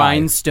chalice guy.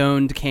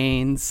 Rhinestoned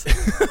canes.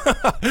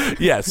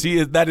 Yes, he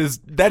is. That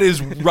is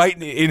right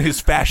in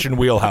his fashion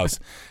wheelhouse.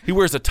 He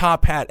wears a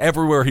top hat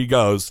everywhere he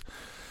goes.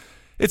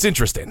 It's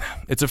interesting.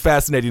 It's a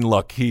fascinating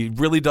look. He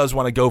really does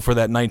want to go for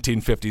that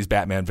 1950s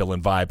Batman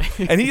villain vibe,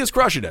 and he is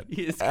crushing it.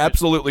 He is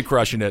absolutely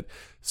crushing it.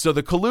 So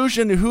the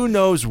collusion, who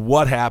knows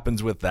what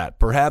happens with that?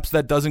 Perhaps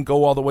that doesn't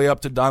go all the way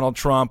up to Donald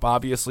Trump.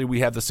 Obviously,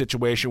 we have the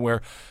situation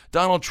where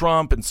Donald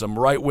Trump and some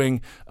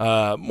right-wing,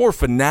 more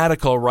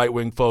fanatical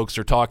right-wing folks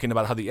are talking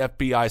about how the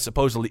FBI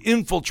supposedly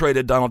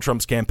infiltrated Donald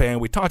Trump's campaign.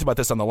 We talked about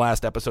this on the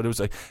last episode. It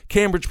was a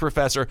Cambridge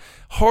professor.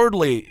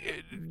 Hardly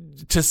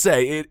to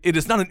say it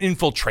is not an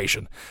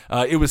infiltration.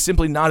 It was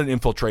simply not an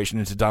infiltration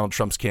into Donald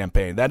Trump's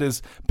campaign. That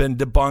has been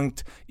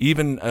debunked.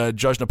 Even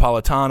Judge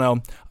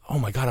Napolitano. Oh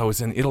my God, I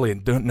was in Italy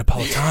and doing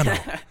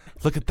Napolitano.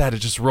 Look at that. It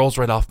just rolls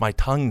right off my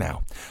tongue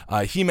now.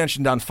 He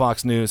mentioned on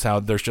Fox News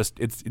how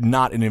it's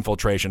not an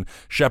infiltration.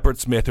 Shepard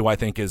Smith, who I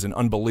think is an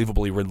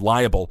unbelievably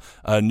reliable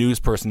news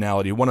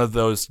personality, one of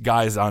those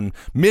guys on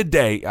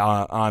midday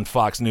on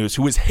Fox News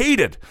who is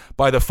hated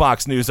by the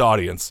Fox News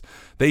audience.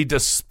 They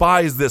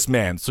despise this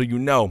man, so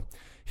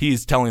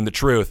he's telling the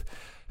truth.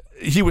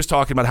 He was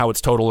talking about how it's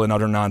total and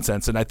utter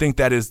nonsense, and I think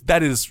that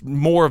is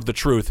more of the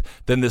truth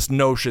than this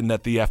notion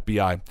that the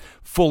FBI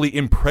fully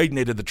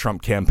impregnated the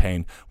Trump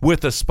campaign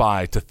with a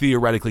spy to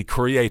theoretically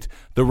create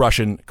the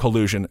Russian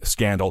collusion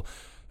scandal.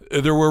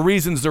 There were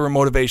reasons, there were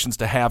motivations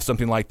to have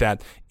something like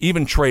that.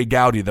 Even Trey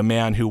Gowdy, the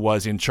man who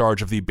was in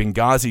charge of the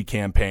Benghazi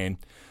campaign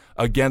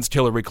against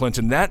Hillary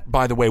Clinton, that,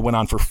 by the way, went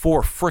on for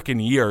 4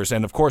 frickin' years,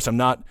 and of course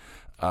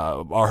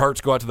our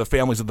hearts go out to the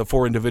families of the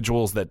 4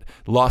 individuals that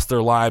lost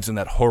their lives in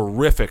that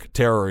horrific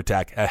terror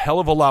attack. A hell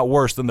of a lot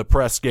worse than the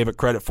press gave it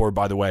credit for,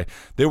 by the way.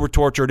 They were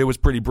tortured. It was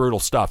pretty brutal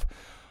stuff.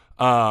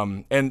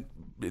 And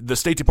the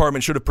State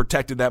Department should have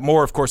protected that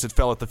more. Of course, it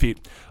fell at the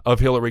feet of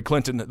Hillary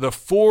Clinton. The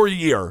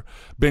 4-year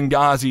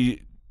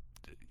Benghazi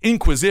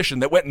inquisition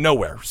that went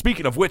nowhere.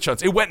 Speaking of witch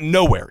hunts, it went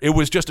nowhere. It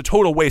was just a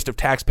total waste of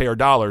taxpayer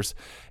dollars,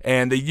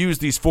 and they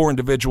used these 4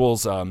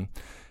 individuals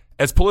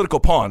as political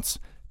pawns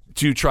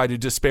to try to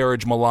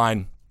disparage,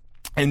 malign,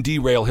 and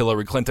derail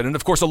Hillary Clinton. And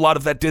of course, a lot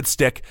of that did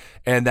stick,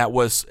 and that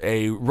was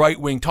a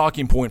right-wing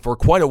talking point for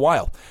quite a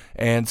while,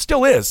 and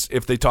still is.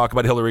 If they talk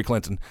about Hillary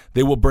Clinton,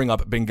 they will bring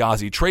up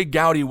Benghazi. Trey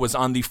Gowdy was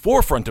on the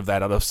forefront of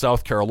that out of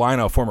South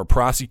Carolina, a former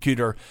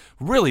prosecutor,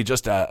 really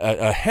just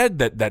a head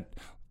that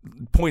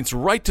points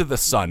right to the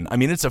sun. I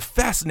mean, it's a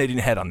fascinating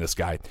head on this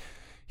guy.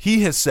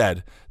 He has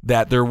said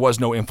that there was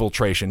no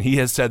infiltration. He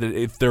has said that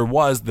if there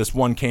was, this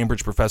one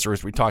Cambridge professor,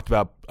 as we talked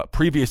about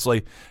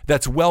previously,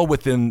 that's well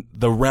within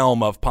the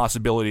realm of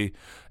possibility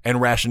and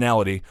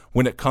rationality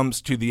when it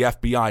comes to the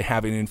FBI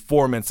having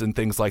informants and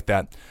things like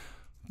that,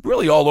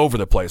 really all over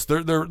the place.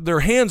 Their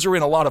hands are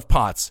in a lot of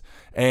pots,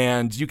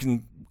 and you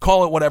can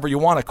call it whatever you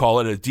want to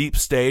call it, a deep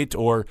state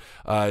or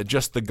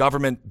just the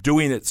government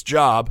doing its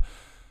job.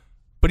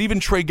 But even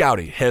Trey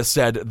Gowdy has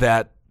said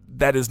that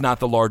that is not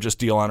the largest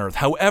deal on earth.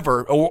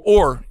 However,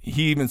 or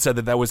he even said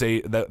that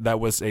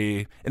was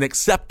an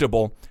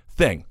acceptable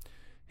thing.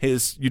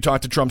 You talk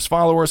to Trump's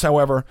followers,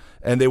 however,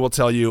 and they will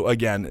tell you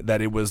again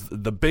that it was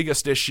the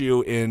biggest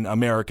issue in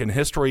American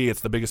history.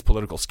 It's the biggest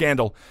political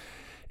scandal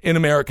in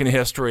American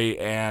history,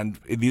 and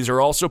these are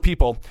also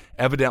people,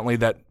 evidently,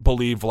 that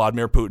believe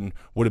Vladimir Putin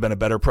would have been a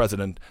better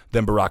president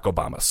than Barack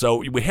Obama.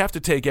 So we have to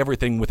take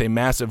everything with a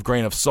massive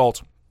grain of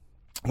salt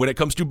when it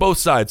comes to both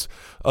sides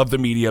of the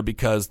media,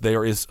 because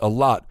there is a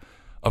lot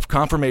of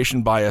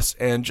confirmation bias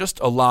and just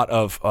a lot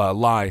of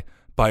lie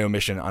by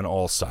omission on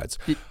all sides.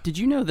 Did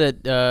you know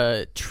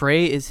that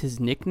Trey is his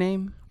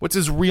nickname? What's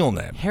his real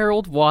name?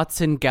 Harold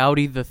Watson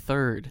Gowdy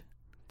III.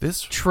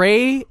 This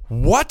Trey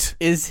what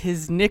is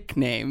his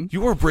nickname?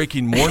 You are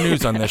breaking more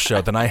news on this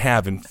show than I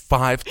have in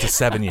 5 to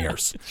 7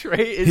 years.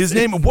 Trey is his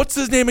name. What's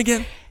his name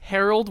again?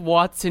 Harold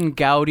Watson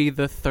Gowdy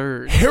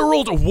III.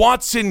 Harold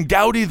Watson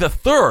Gowdy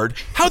III?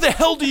 How the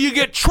hell do you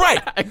get Trey?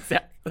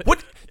 Exactly.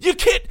 What? You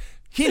can't.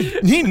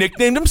 He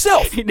nicknamed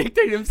himself. He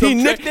nicknamed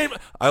himself.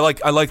 I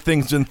like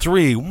things in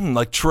 3,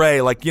 like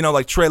Trey, like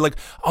Trey, like,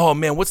 oh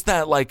man, what's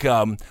that? Like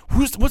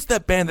what's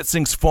that band that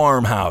sings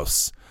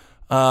Farmhouse?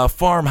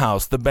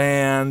 Farmhouse, the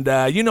band.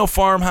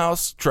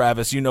 Farmhouse,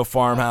 Travis. You know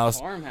Farmhouse.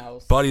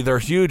 Farmhouse, buddy. They're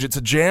huge. It's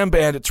a jam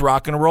band. It's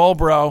rock and roll,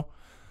 bro.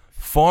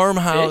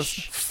 Farmhouse,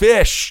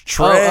 Fish,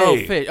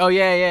 Trey. Fish. Oh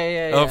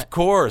yeah. Of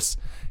course.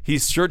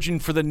 He's searching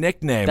for the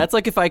nickname. That's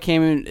like if I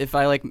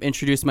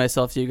introduced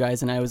myself to you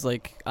guys and I was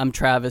like, I'm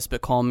Travis, but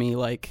call me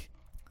like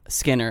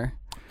Skinner.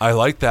 I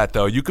like that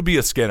though. You could be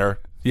a Skinner.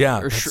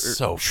 Yeah. Or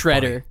so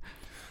Shredder. Funny.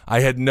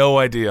 I had no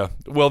idea.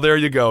 Well, there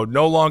you go.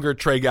 No longer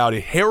Trey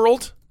Gowdy.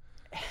 Harold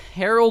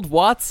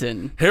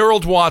Watson Gowdy.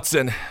 Harold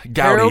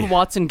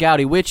Watson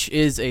Gowdy, which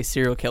is a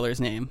serial killer's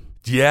name.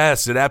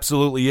 Yes, it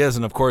absolutely is.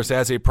 And of course,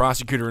 as a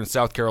prosecutor in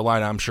South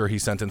Carolina, I'm sure he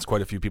sentenced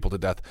quite a few people to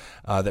death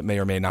that may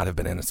or may not have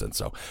been innocent.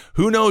 So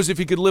who knows if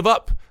he could live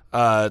up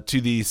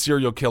to the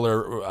serial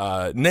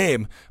killer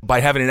name by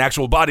having an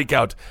actual body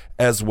count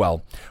as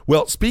well.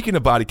 Well, speaking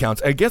of body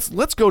counts, I guess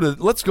let's go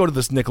to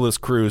this Nicholas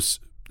Cruz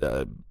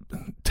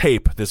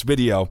tape, this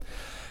video,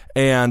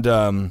 and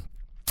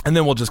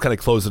then we'll just kind of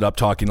close it up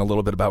talking a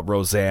little bit about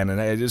Roseanne, and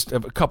I just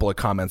have a couple of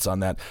comments on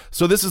that.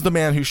 So this is the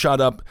man who shot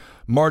up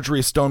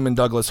Marjorie Stoneman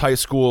Douglas High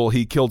School.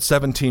 He killed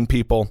 17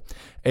 people,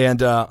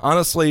 and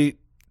honestly,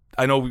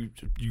 I know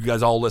you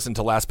guys all listened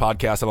to last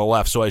podcast on the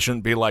left, so I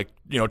shouldn't be like,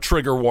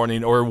 trigger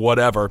warning or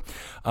whatever,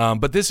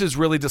 but this is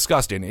really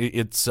disgusting.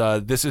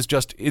 This is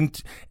just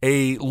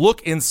a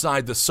look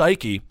inside the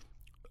psyche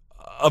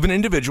of an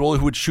individual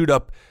who would shoot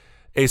up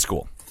a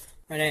school.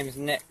 My name is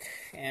Nick,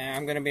 and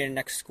I'm going to be the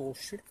next school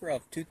shooter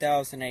of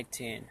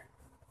 2018.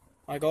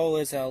 My goal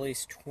is at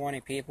least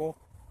 20 people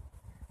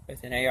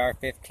with an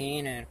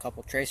AR-15 and a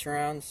couple tracer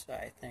rounds.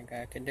 I think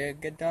I can get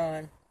it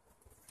done.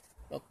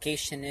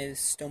 Location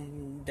is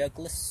Stoneman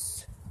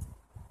Douglas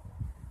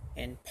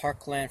in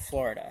Parkland,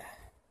 Florida.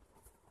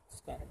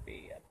 It's going to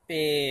be a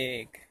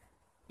big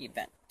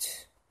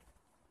event.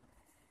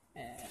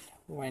 And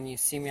when you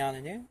see me on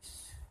the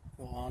news,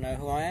 you'll all know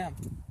who I am.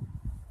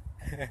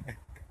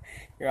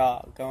 You're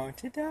all going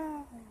to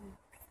die.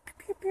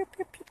 Pew, pew,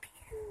 pew, pew,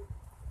 pew.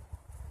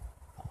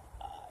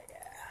 Yeah.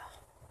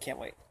 Can't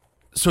wait.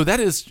 So that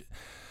is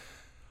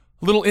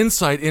a little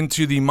insight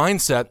into the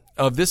mindset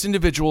of this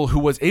individual who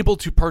was able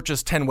to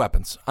purchase 10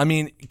 weapons. I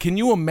mean, can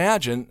you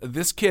imagine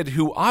this kid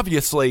who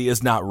obviously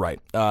is not right?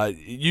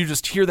 You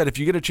just hear that if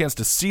you get a chance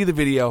to see the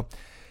video.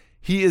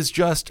 He is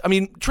just, I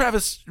mean,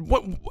 Travis,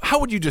 how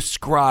would you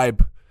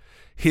describe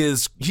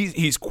he's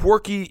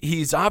quirky.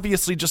 He's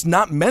obviously just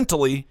not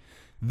mentally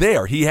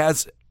there. He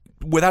has,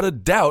 without a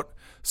doubt,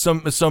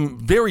 some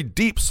very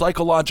deep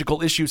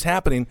psychological issues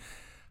happening.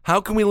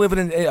 How can we live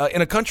in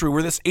a country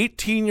where this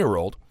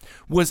 18-year-old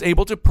was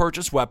able to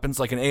purchase weapons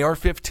like an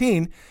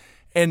AR-15,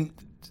 and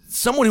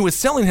someone who was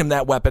selling him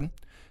that weapon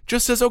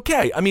just says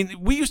okay. I mean,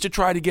 we used to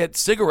try to get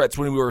cigarettes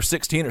when we were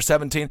 16 or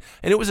 17,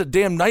 and it was a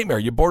damn nightmare.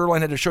 You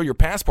borderline had to show your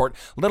passport,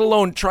 let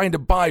alone trying to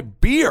buy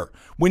beer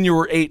when you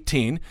were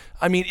 18.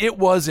 I mean, it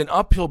was an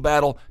uphill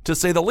battle, to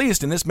say the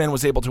least, and this man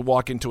was able to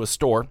walk into a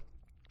store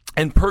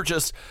and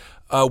purchase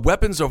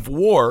weapons of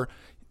war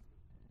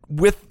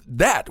with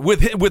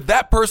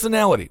that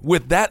personality,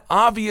 with that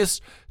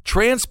obvious,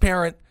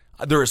 transparent,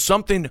 there is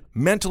something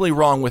mentally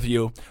wrong with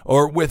you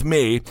or with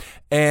me.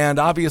 And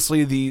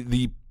obviously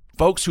the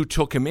folks who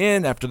took him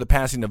in after the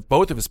passing of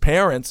both of his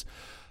parents,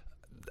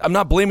 I'm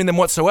not blaming them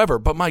whatsoever,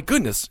 but my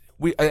goodness,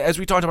 as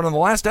we talked about in the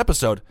last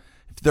episode,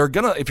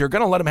 if you're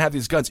gonna let him have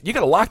these guns, you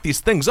gotta lock these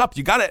things up.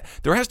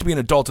 There has to be an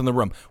adult in the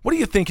room. What do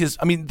you think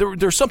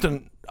there's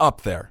something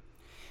up there.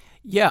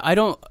 Yeah, I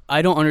don't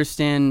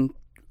understand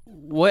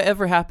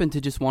whatever happened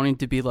to just wanting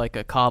to be like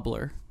a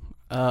cobbler.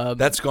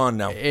 That's gone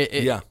now.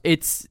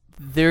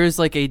 There's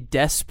like a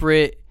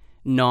desperate,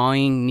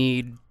 gnawing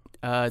need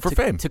for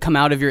fame to come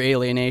out of your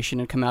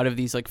alienation and come out of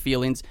these like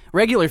feelings,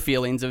 regular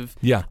feelings of.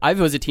 Yeah. I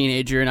was a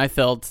teenager and I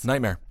felt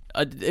nightmare.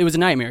 It was a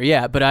nightmare,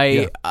 yeah. But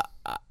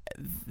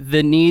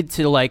the need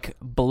to like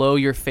blow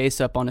your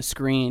face up on a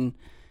screen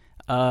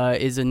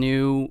is a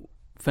new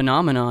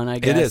phenomenon, I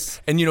guess. It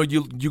is, and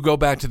you go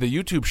back to the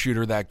YouTube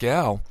shooter, that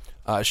gal.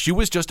 She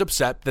was just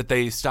upset that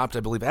they stopped,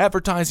 I believe,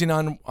 advertising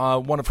on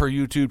one of her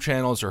YouTube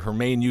channels or her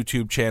main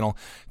YouTube channel.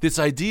 This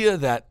idea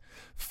that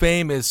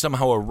fame is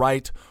somehow a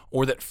right,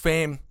 or that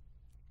fame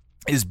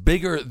is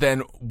bigger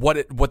than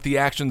what the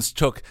actions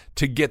took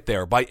to get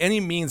there. By any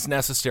means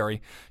necessary,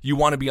 you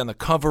want to be on the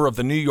cover of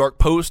the New York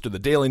Post or the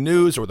Daily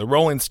News or the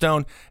Rolling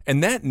Stone,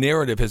 and that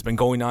narrative has been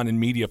going on in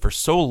media for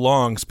so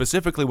long,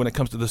 specifically when it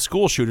comes to the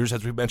school shooters,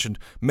 as we've mentioned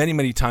many,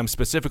 many times,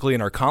 specifically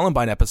in our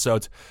Columbine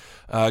episodes.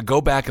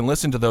 Go back and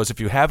listen to those if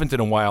you haven't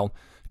in a while,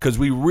 because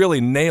we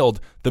really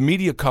nailed the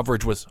media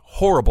coverage. Was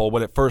horrible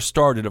when it first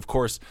started. Of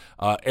course,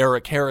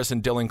 Eric Harris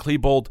and Dylan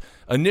Klebold,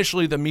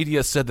 initially the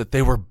media said that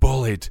they were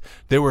bullied.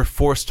 They were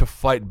forced to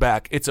fight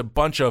back. It's a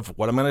bunch of,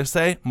 what I'm going to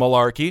say,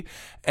 malarkey,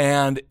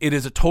 and it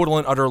is a total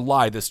and utter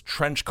lie. This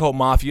trench coat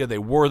mafia, they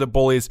were the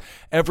bullies.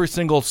 Every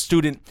single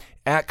student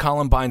at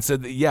Columbine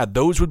said that, yeah,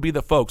 those would be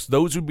the folks,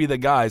 those would be the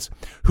guys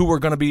who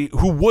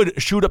would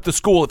shoot up the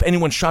school if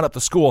anyone shot up the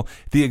school.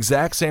 The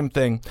exact same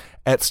thing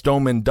at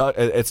Stoneman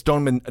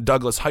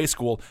Douglas High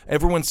School.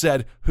 Everyone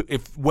said,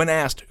 when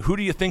asked, who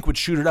do you think would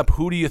shoot it up?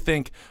 Who do you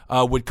think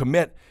would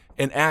commit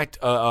an act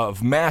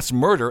of mass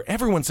murder?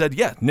 Everyone said,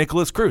 yeah,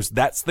 Nicholas Cruz.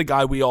 That's the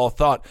guy we all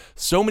thought.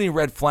 So many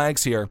red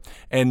flags here,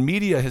 and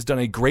media has done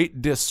a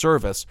great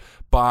disservice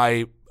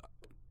by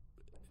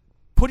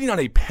putting on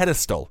a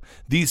pedestal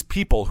these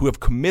people who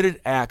have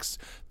committed acts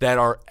that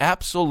are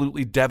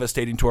absolutely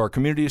devastating to our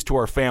communities, to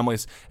our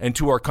families, and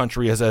to our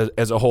country as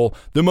a whole.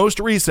 The most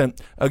recent,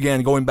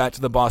 again, going back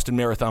to the Boston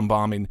Marathon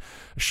bombing,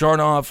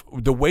 Sharnov,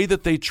 the way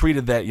that they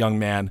treated that young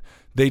man,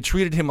 they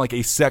treated him like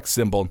a sex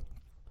symbol.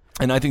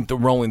 And I think the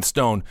Rolling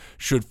Stone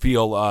should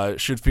feel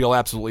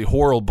absolutely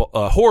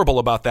horrible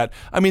about that.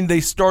 I mean, they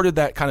started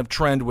that kind of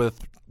trend with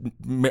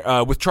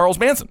Charles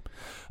Manson.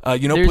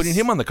 Putting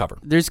him on the cover.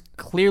 There's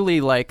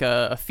clearly like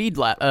a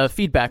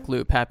feedback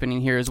loop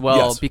happening here as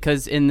well, yes.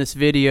 Because in this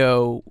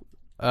video,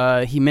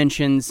 he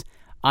mentions,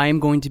 "I am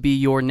going to be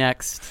your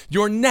next."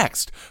 Your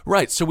next.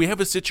 Right. So we have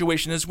a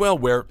situation as well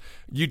where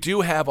you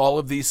do have all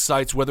of these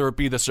sites, whether it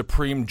be the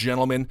Supreme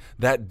Gentleman,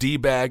 that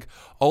D-bag,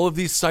 all of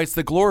these sites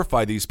that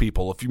glorify these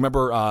people. If you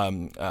remember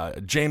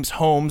James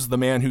Holmes, the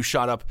man who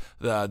shot up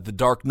the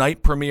Dark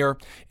Knight premiere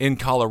in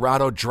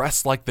Colorado,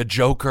 dressed like the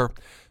Joker,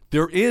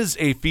 there is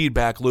a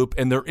feedback loop,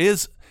 and there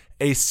is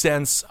a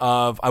sense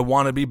of, I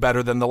want to be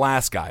better than the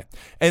last guy.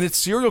 And it's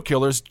serial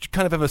killers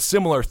kind of have a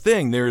similar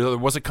thing. There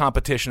was a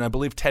competition. I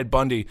believe Ted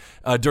Bundy,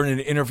 during an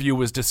interview,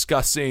 was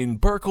discussing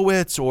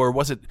Berkowitz, or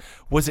was it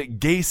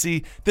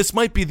Gacy? This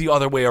might be the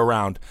other way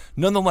around.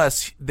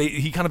 Nonetheless,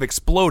 he kind of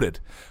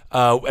exploded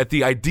at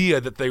the idea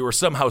that they were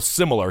somehow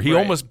similar. He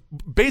almost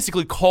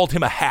basically called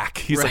him a hack.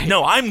 He's like,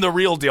 no, I'm the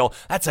real deal.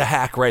 That's a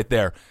hack right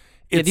there.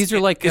 These are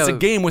like it's a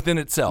game within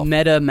itself.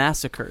 Meta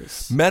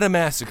massacres.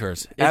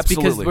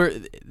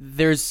 Absolutely.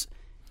 Because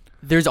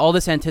there's all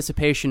this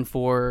anticipation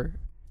for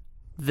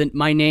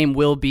my name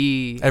will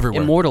be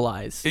everywhere,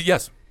 immortalized.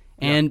 Yes,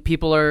 and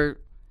people are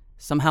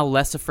somehow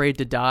less afraid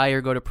to die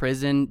or go to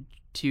prison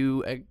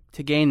to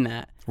gain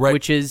that. Right.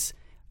 Which is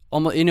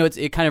almost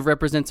it kind of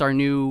represents our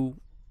new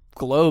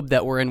globe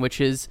that we're in, which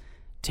is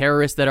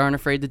terrorists that aren't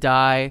afraid to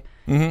die.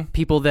 Mm-hmm.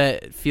 People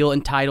that feel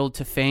entitled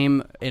to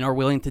fame and are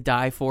willing to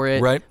die for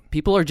it. Right.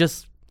 People are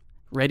just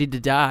ready to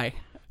die.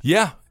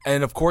 Yeah.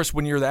 And of course,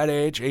 when you're that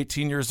age,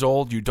 18 years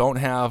old, you don't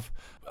have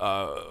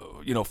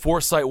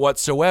foresight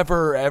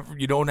whatsoever.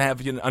 You don't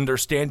have an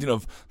understanding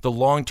of the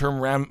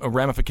long-term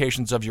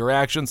ramifications of your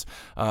actions.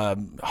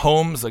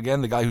 Holmes,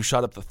 again, the guy who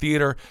shot up the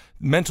theater,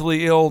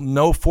 mentally ill,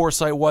 no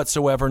foresight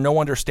whatsoever, no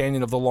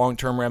understanding of the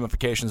long-term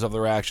ramifications of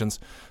their actions.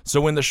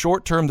 So in the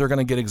short term, they're going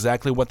to get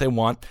exactly what they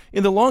want.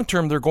 In the long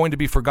term, they're going to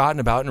be forgotten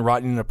about and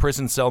rotting in a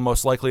prison cell,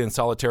 most likely in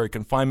solitary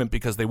confinement,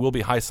 because they will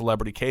be high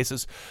celebrity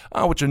cases,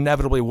 which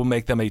inevitably will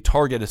make them a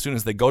target as soon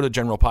as they go to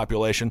general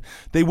population.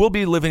 They will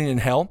be living in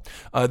hell.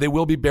 They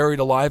will be buried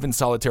alive in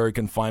solitary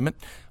confinement.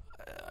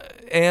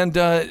 And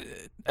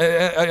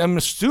I'm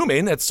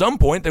assuming at some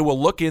point they will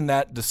look in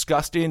that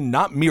disgusting,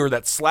 not mirror,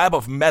 that slab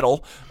of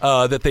metal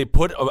that they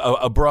put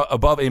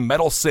above a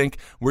metal sink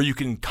where you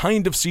can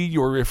kind of see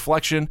your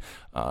reflection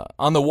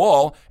on the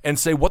wall and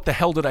say, what the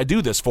hell did I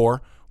do this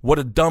for? What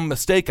a dumb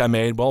mistake I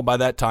made. Well, by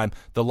that time,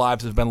 the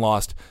lives have been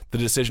lost, the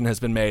decision has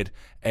been made,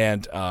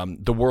 and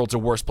the world's a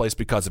worse place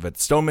because of it.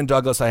 Stoneman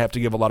Douglas, I have to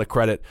give a lot of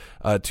credit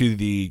to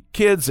the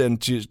kids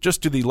and to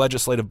the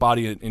legislative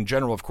body in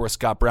general, of course,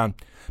 Scott Brown,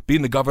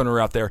 being the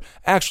governor out there,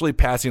 actually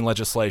passing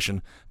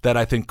legislation that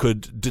I think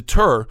could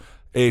deter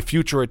a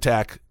future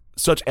attack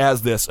such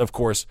as this, of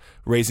course,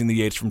 raising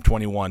the age from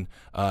 21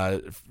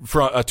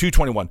 to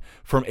 21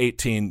 from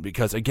 18,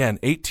 because, again,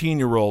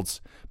 18-year-olds,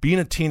 being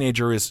a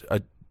teenager is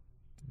a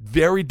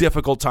very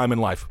difficult time in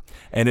life,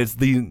 and it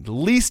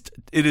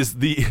is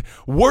the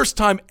worst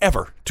time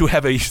ever to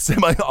have a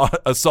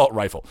semi-assault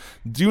rifle.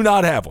 Do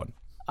not have one.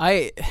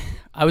 I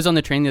was on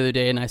the train the other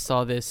day and I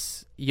saw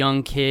this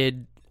young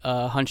kid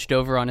hunched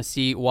over on a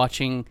seat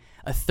watching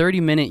a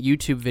 30-minute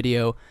YouTube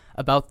video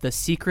about the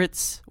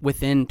secrets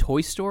within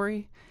Toy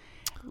Story.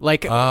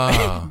 Like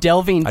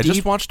delving deep. I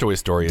just watched Toy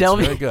Story. It's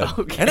very good.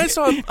 Okay. And I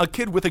saw a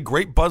kid with a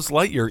great Buzz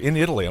Lightyear in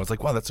Italy. I was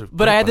like, wow, that's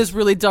But I had this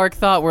really dark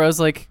thought where I was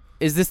like,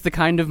 is this the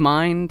kind of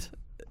mind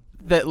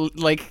that,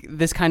 like,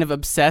 this kind of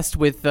obsessed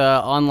with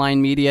online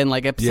media and,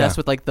 like, obsessed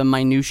with, like, the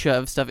minutia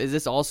of stuff? Is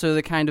this also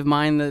the kind of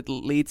mind that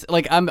leads,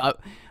 like,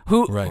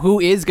 who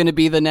is going to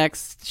be the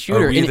next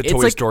shooter? Are we the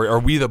Toy Story? Are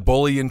we the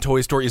bully in Toy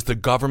Story? Is the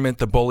government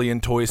the bully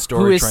in Toy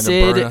Story? Who is trying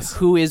Sid? To burn us?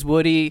 Who is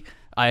Woody?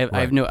 I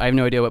have no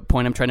idea what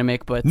point I'm trying to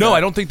make, but no, I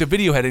don't think the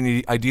video had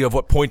any idea of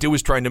what point it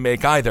was trying to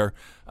make either.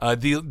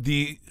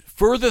 The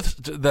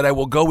furthest that I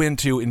will go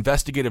into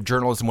investigative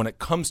journalism when it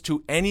comes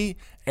to any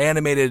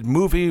animated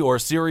movie or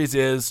series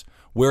is,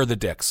 where are the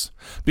dicks?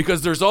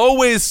 Because there's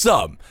always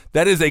some.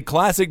 That is a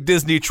classic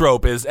Disney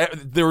trope, is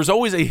there's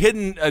always a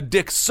hidden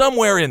dick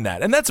somewhere in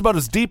that. And that's about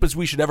as deep as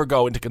we should ever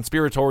go into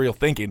conspiratorial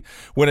thinking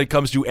when it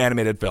comes to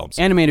animated films.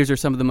 Animators are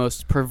some of the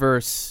most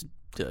perverse,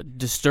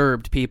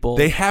 disturbed people.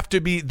 They have to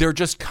be, they're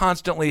just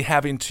constantly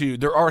having to,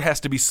 their art has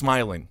to be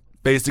smiling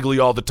basically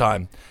all the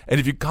time. And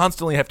if you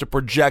constantly have to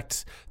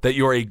project that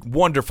you're a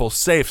wonderful,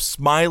 safe,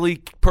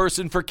 smiley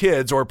person for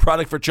kids or a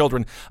product for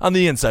children, on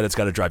the inside it's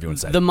got to drive you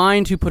insane. The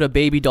mind who put a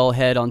baby doll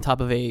head on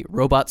top of a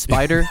robot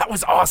spider. That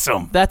was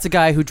awesome. That's a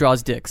guy who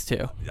draws dicks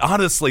too.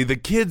 Honestly,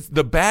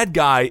 the bad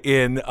guy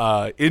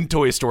in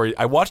Toy Story,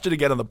 I watched it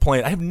again on the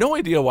plane. I have no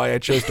idea why I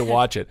chose to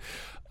watch it.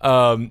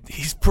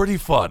 He's pretty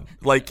fun.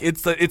 Like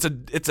it's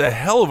a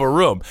hell of a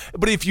room.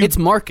 But it's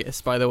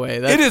Marcus, by the way.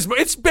 It is.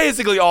 It's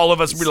basically all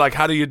of us. We're like,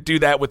 how do you do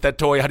that with that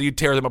toy? How do you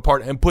tear them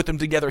apart and put them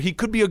together? He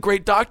could be a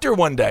great doctor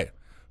one day.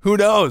 Who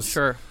knows?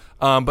 Sure.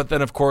 But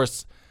then of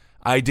course,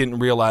 I didn't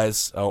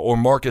realize, or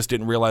Marcus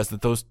didn't realize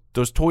that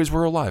those toys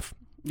were alive.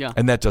 Yeah.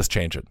 And that does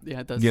change it. Yeah,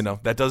 it does. You know,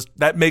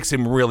 that makes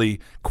him really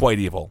quite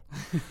evil.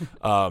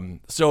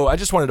 So I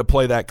just wanted to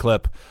play that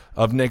clip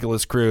of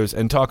Nikolas Cruz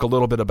and talk a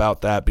little bit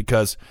about that,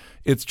 because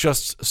it's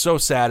just so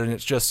sad, and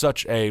it's just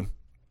such it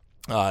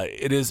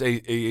is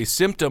a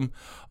symptom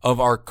of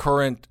our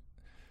current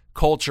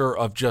culture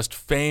of just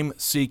fame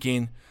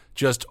seeking,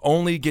 just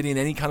only getting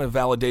any kind of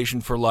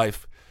validation for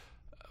life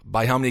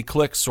by how many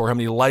clicks or how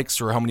many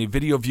likes or how many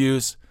video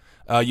views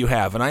you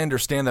have. And I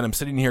understand that I'm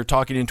sitting here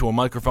talking into a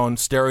microphone,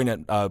 staring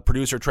at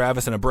producer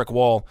Travis and a brick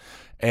wall,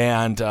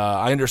 and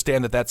I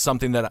understand that that's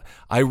something that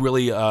I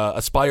really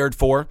aspired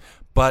for.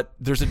 But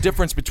there's a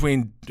difference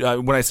between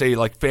when I say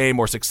like fame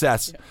or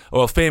success. Yeah.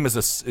 Well, fame is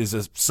a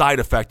side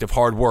effect of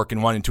hard work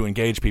and wanting to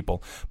engage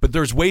people. But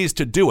there's ways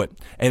to do it,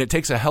 and it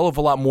takes a hell of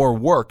a lot more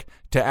work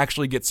to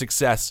actually get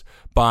success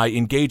by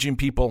engaging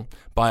people,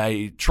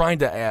 by trying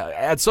to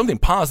add something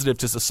positive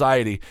to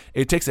society.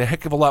 It takes a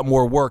heck of a lot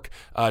more work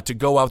to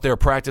go out there,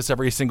 practice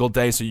every single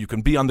day so you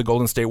can be on the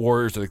Golden State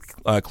Warriors or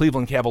the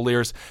Cleveland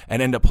Cavaliers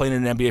and end up playing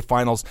in an NBA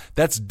Finals.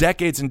 That's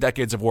decades and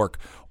decades of work.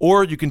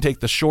 Or you can take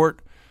the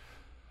short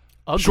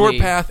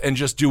path and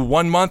just do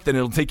 1 month, and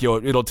it'll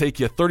take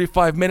you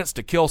 35 minutes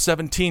to kill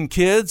 17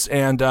 kids,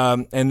 and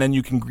then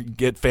you can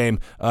get fame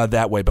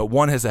that way. But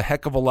one has a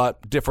heck of a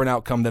lot different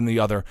outcome than the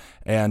other,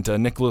 and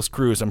Nikolas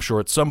Cruz, I'm sure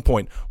at some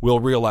point, will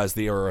realize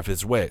the error of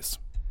his ways.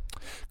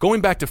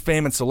 Going back to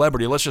fame and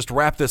celebrity, let's just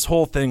wrap this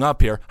whole thing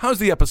up here. How's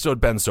the episode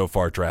been so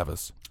far,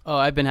 Travis? Oh,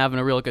 I've been having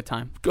a real good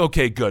time.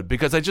 Okay, good,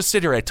 because I just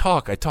sit here, I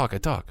talk.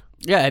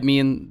 Yeah, me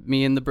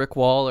and the brick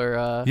wall,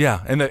 or yeah,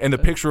 and the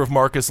picture of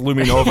Marcus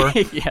looming over.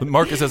 Yeah.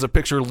 Marcus has a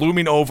picture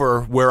looming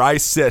over where I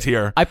sit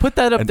here. I put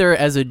that up there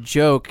as a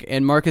joke,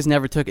 and Marcus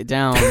never took it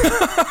down.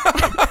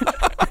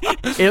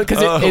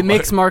 Because it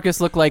makes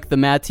Marcus look like the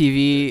Mad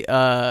TV.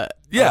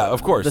 Yeah,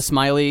 of course, the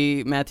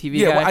smiley Mad TV.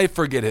 Yeah, guy. well, I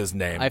forget his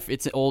name.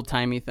 It's an old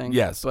timey thing.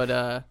 Yes,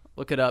 but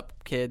look it up,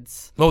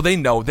 kids. Oh, they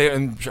know.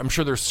 And I'm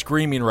sure they're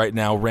screaming right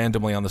now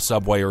randomly on the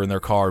subway or in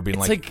their car, being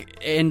it's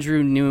like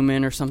Andrew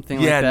Newman or something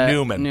like that.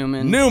 Yeah,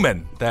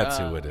 Newman. That's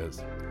who it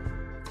is.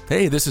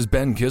 Hey, this is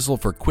Ben Kissel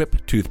for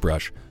Quip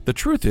Toothbrush. The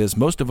truth is,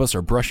 most of us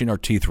are brushing our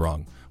teeth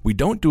wrong. We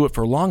don't do it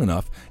for long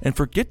enough and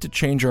forget to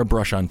change our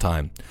brush on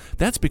time.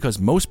 That's because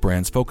most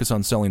brands focus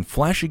on selling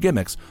flashy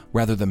gimmicks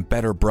rather than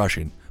better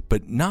brushing,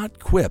 but not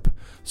Quip.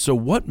 So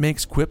what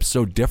makes Quip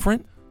so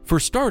different? For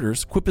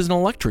starters, Quip is an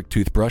electric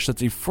toothbrush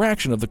that's a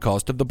fraction of the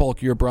cost of the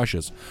bulkier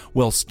brushes,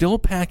 while still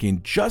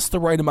packing just the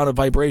right amount of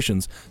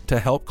vibrations to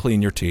help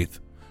clean your teeth.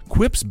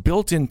 Quip's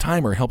built-in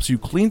timer helps you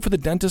clean for the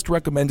dentist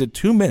recommended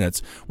 2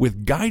 minutes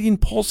with guiding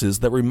pulses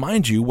that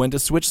remind you when to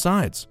switch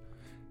sides.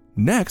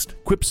 Next,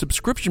 Quip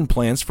subscription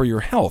plans for your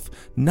health,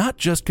 not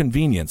just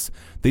convenience.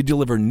 They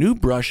deliver new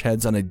brush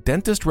heads on a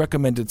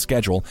dentist-recommended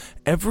schedule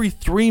every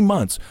 3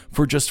 months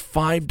for just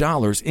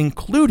 $5,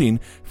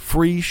 including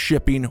free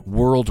shipping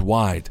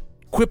worldwide.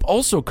 Quip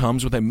also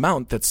comes with a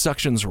mount that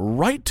suctions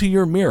right to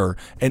your mirror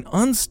and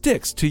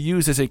unsticks to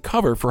use as a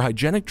cover for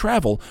hygienic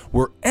travel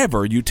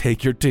wherever you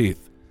take your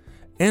teeth.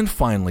 And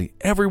finally,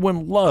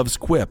 everyone loves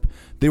Quip.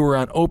 They were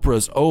on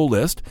Oprah's O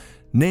List,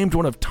 named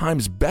one of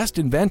Time's best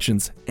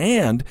inventions,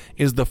 and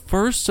is the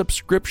first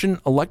subscription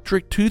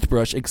electric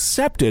toothbrush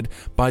accepted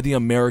by the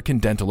American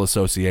Dental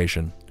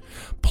Association.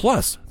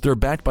 Plus, they're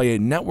backed by a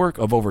network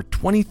of over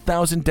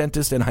 20,000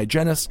 dentists and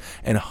hygienists,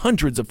 and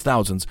hundreds of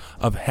thousands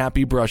of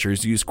happy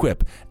brushers use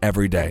Quip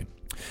every day.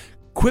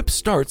 Quip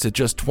starts at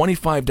just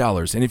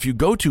 $25, and if you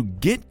go to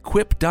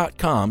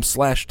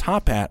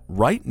getquip.com/tophat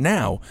right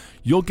now,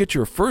 you'll get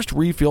your first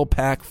refill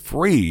pack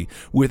free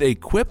with a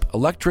Quip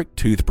electric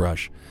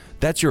toothbrush.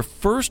 That's your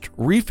first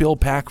refill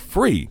pack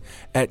free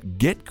at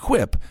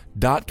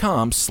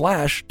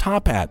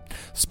getquip.com/tophat,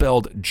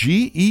 spelled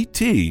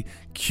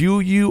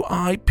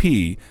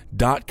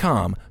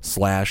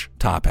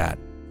GETQUIP.com/tophat.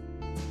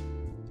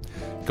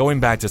 Going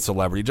back to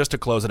celebrity, just to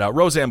close it out,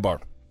 Roseanne Barr.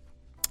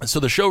 So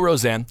the show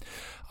Roseanne,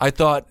 I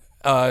thought,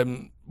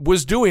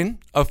 was doing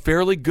a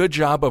fairly good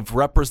job of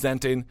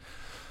representing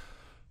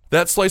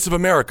that slice of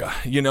America.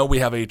 You know, we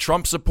have a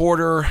Trump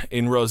supporter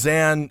in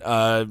Roseanne.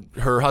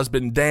 Her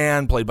husband,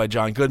 Dan, played by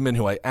John Goodman,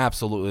 who I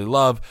absolutely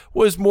love,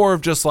 was more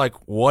of just like,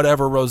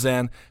 whatever,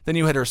 Roseanne. Then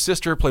you had her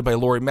sister, played by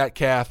Laurie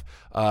Metcalf.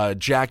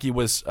 Jackie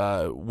was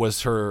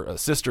her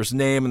sister's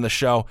name in the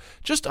show.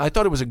 Just, I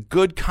thought it was a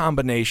good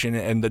combination,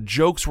 and the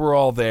jokes were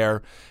all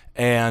there,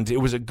 and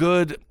it was a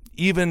good,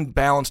 even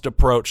balanced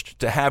approach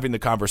to having the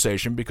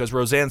conversation, because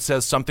Roseanne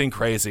says something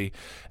crazy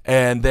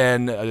and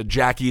then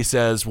Jackie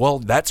says, well,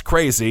 that's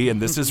crazy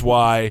and this is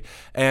why.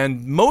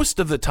 And most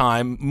of the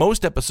time,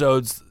 most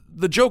episodes,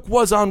 the joke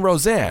was on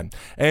Roseanne,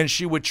 and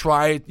she would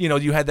try, you know,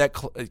 you had that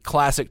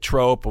classic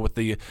trope with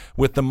the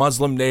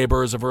Muslim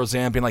neighbors of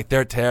Roseanne being like,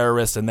 they're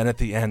terrorists, and then at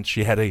the end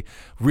she had a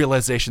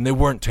realization they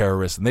weren't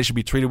terrorists and they should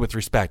be treated with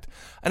respect.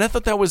 And I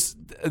thought that was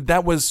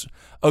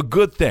a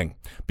good thing,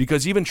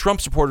 because even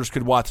Trump supporters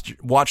could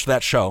watch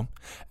that show,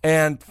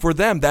 and for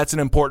them, that's an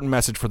important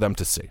message for them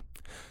to see.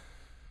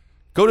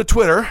 Go to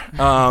Twitter,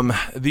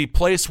 the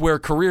place where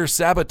career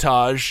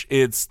sabotage.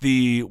 It's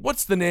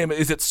what's the name?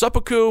 Is it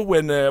seppuku?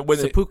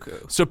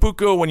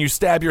 Seppuku, when you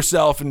stab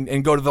yourself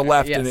and go to the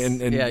left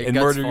and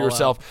murder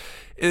yourself.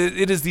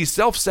 It is the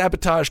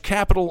self-sabotage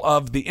capital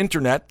of the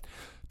internet,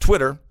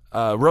 Twitter.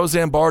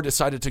 Roseanne Barr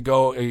decided to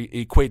go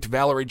equate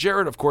Valerie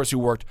Jarrett, of course, who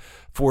worked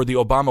for the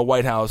Obama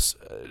White House,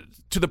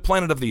 to the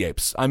Planet of the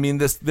Apes. I mean,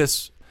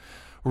 this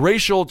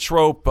racial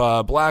trope,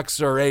 blacks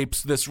are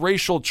apes, this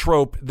racial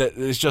trope that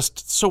is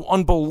just so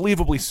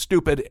unbelievably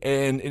stupid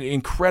and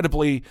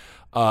incredibly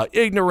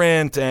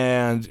ignorant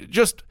and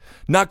just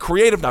not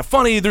creative, not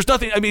funny. There's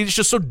nothing, I mean, it's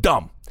just so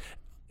dumb.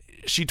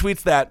 She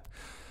tweets that.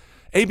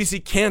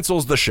 ABC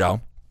cancels the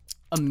show.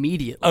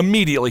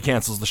 Immediately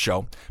cancels the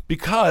show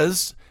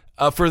because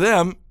for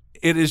them,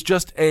 it is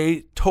just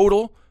a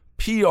total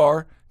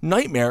PR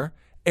nightmare.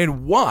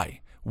 And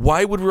why?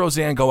 Why would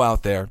Roseanne go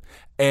out there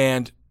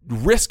and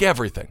risk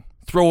everything,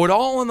 throw it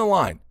all on the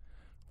line,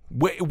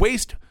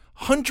 waste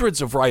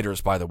hundreds of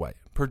writers, by the way,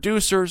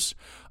 producers,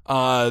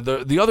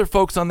 the other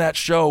folks on that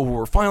show who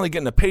were finally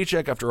getting a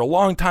paycheck after a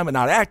long time of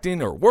not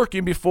acting or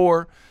working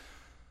before?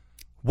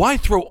 Why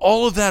throw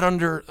all of that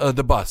under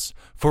the bus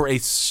for a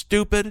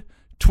stupid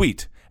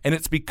tweet? And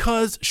it's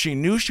because she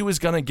knew she was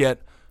going to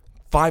get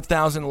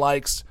 5,000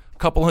 likes, a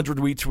couple hundred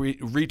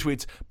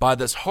retweets by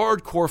this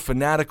hardcore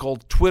fanatical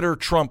Twitter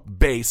Trump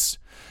base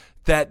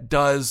that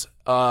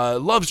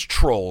loves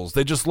trolls.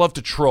 They just love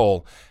to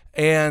troll.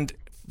 And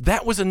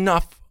that was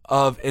enough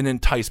of an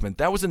enticement.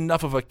 That was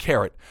enough of a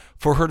carrot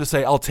for her to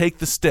say, I'll take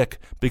the stick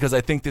because I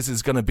think this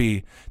is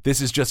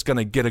just going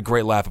to get a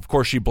great laugh. Of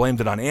course, she blamed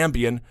it on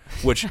Ambien,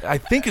 which I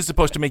think is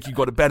supposed to make you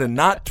go to bed and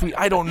not tweet.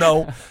 I don't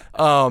know.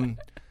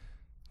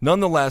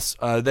 Nonetheless,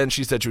 then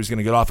she said she was going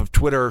to get off of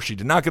Twitter. She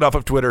did not get off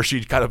of Twitter.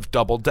 She kind of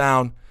doubled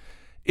down.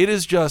 It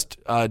is just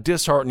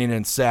disheartening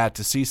and sad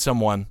to see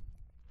someone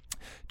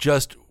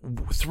just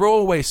throw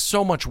away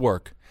so much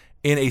work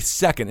in a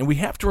second. And we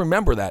have to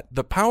remember that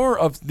the power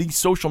of these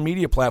social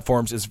media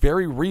platforms is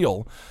very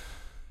real.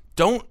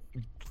 Don't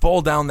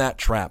fall down that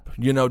trap.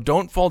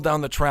 Don't fall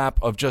down the trap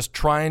of just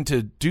trying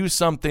to do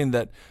something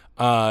that,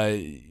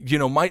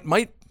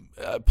 might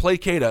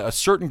placate a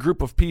certain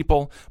group of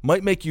people,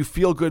 might make you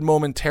feel good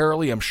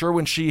momentarily. I'm sure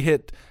when she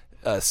hit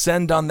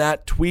send on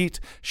that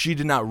tweet, she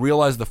did not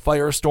realize the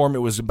firestorm it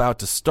was about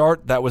to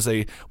start. That was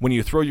when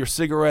you throw your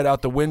cigarette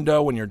out the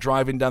window when you're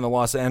driving down the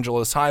Los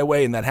Angeles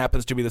highway, and that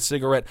happens to be the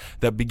cigarette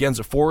that begins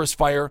a forest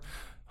fire.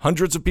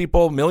 Hundreds of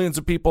people, millions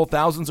of people,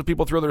 thousands of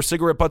people throw their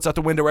cigarette butts out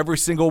the window every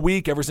single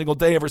week, every single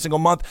day, every single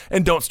month,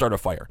 and don't start a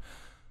fire.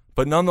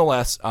 But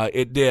nonetheless,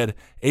 it did.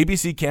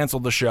 ABC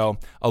canceled the show.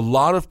 A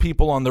lot of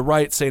people on the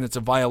right saying it's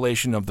a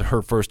violation of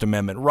her First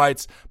Amendment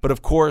rights. But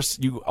of course,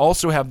 you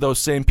also have those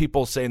same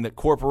people saying that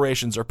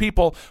corporations are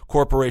people.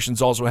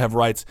 Corporations also have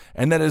rights.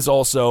 And that is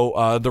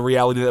also the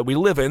reality that we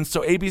live in.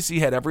 So ABC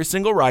had every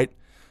single right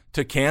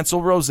to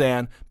cancel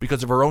Roseanne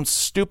because of her own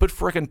stupid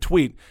frickin'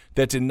 tweet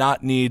that did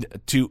not need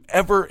to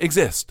ever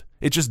exist.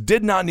 It just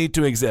did not need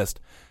to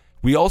exist.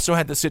 We also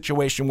had the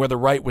situation where the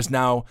right was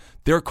now,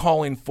 they're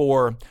calling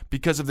for,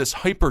 because of this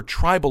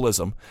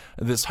hyper-tribalism,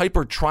 this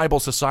hyper-tribal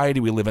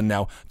society we live in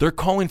now, they're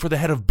calling for the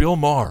head of Bill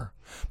Maher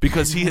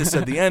because he has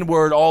said the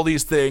N-word, all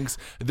these things.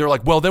 They're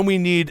like, well, then we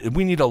need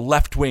a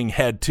left-wing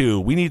head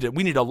too. We need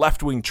a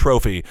left-wing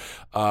trophy,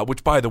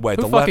 which, by the way,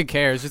 who fucking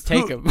cares? Just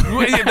take him.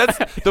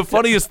 That's the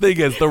funniest thing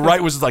is the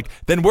right was just like,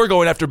 then we're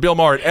going after Bill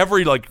Maher. And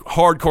every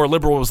hardcore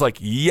liberal was like,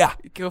 yeah,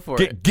 go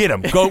for it. Get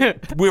him. Go.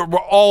 We're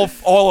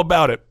all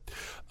about it.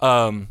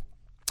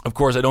 Of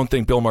course, I don't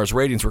think Bill Maher's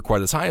ratings were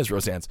quite as high as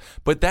Roseanne's,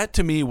 but that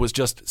to me was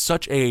just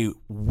such a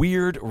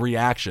weird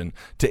reaction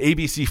to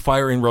ABC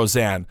firing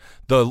Roseanne.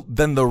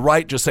 Then the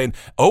right just saying,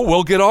 oh,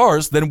 we'll get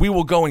ours, then we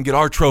will go and get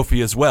our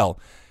trophy as well.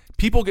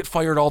 People get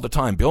fired all the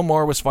time. Bill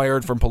Maher was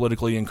fired from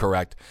Politically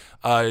Incorrect.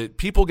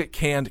 People get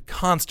canned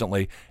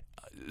constantly.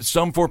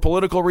 Some for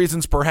political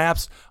reasons,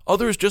 perhaps.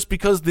 Others just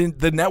because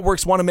the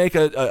networks want to make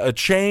a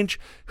change.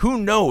 Who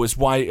knows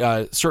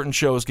why certain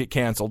shows get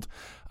canceled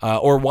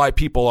or why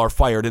people are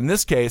fired. In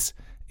this case,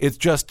 it's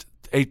just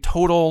a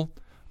total,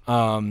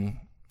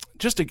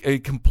 just a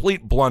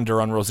complete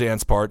blunder on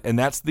Roseanne's part, and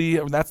that's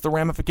the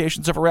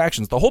ramifications of her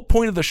actions. The whole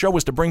point of the show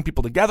was to bring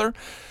people together,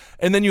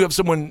 and then you have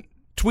someone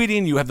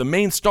tweeting, you have the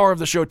main star of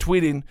the show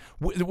tweeting,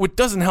 what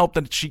doesn't help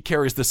that she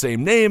carries the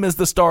same name as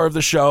the star of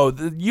the show.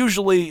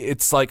 Usually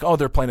it's like, oh,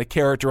 they're playing a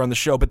character on the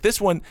show, but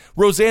this one,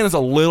 Roseanne is a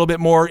little bit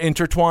more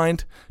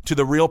intertwined to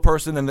the real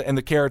person and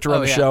the character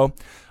on the show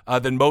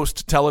than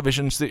most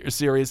television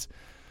series.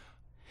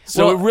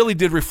 So it really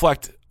did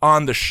reflect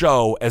on the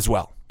show as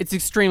well. It's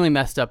extremely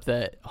messed up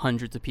that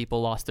hundreds of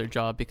people lost their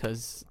job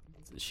because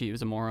she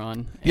was a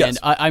moron. Yes.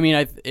 And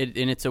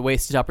it's a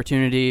wasted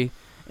opportunity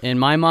in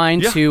my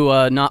mind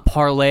to not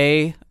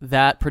parlay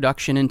that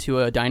production into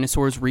a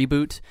Dinosaurs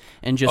reboot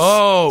and just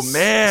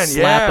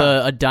slap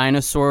a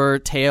dinosaur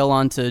tail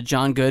onto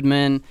John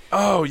Goodman.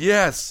 Oh,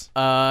 yes.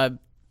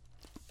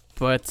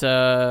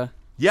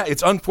 Yeah,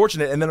 it's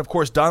unfortunate. And then, of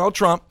course, Donald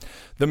Trump,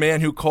 the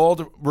man who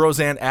called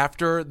Roseanne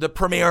after the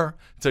premiere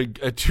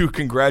to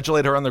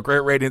congratulate her on the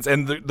great ratings,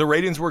 and the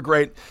ratings were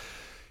great.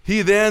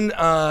 He then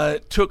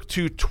took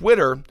to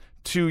Twitter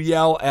to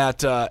yell at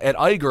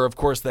Iger, of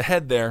course, the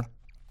head there,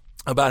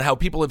 about how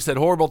people have said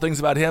horrible things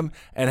about him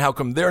and how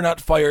come they're not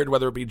fired,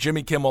 whether it be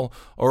Jimmy Kimmel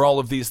or all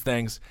of these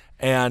things.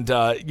 And,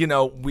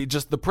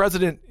 the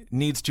president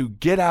needs to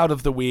get out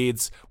of the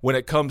weeds when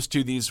it comes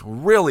to these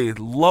really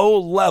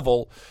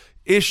low-level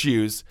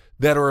issues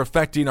that are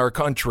affecting our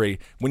country.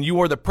 When you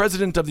are the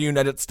president of the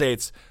United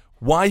States,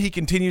 why he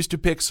continues to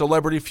pick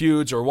celebrity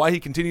feuds or why he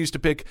continues to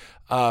pick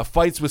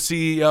fights with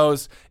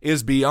CEOs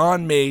is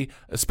beyond me,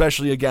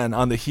 especially, again,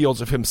 on the heels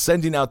of him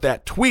sending out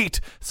that tweet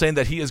saying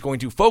that he is going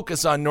to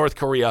focus on North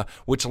Korea,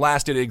 which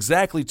lasted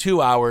exactly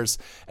 2 hours,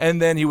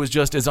 and then he was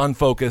just as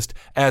unfocused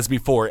as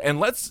before. And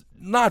let's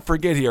not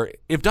forget here,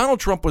 if Donald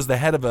Trump was the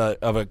head of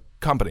a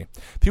company,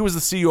 if he was the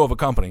CEO of a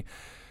company,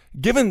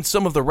 given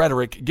some of the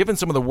rhetoric, given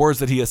some of the words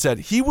that he has said,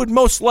 he would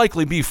most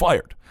likely be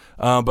fired.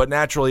 But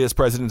naturally, as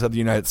president of the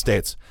United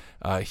States,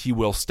 he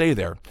will stay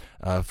there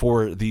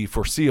for the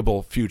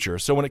foreseeable future.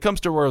 So when it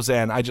comes to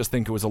Roseanne, I just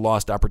think it was a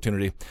lost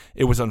opportunity.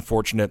 It was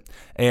unfortunate,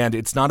 and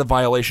it's not a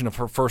violation of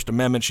her First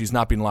Amendment. She's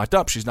not being locked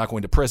up. She's not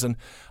going to prison,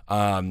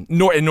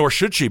 nor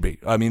should she be.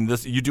 I mean,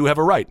 you do have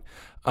a right.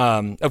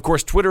 Of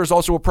course, Twitter is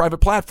also a private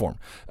platform.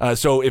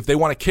 So if they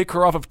want to kick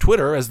her off of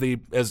Twitter, if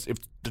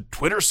the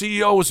Twitter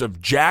CEO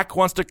of Jack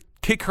wants to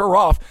kick her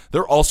off.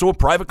 They're also a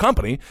private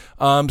company,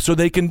 so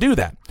they can do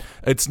that.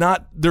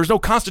 There's no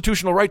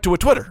constitutional right to a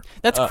Twitter.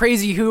 That's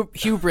crazy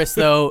hubris,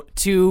 though,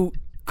 to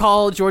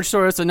call George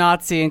Soros a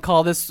Nazi and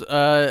call this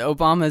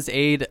Obama's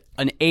aide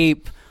an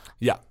ape.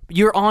 Yeah.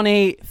 You're on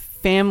a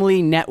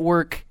family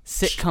network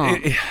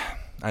sitcom.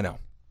 I know.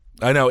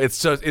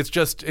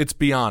 It's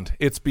beyond.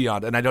 It's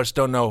beyond. And I just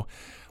don't know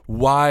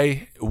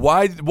why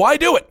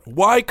do it?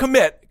 Why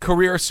commit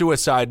career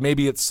suicide?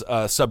 Maybe it's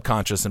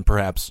subconscious, and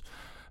perhaps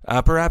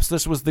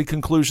this was the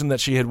conclusion that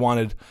she had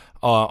wanted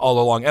all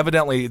along.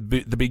 Evidently,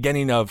 the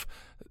beginning of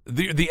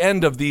the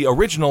end of the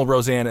original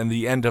Roseanne and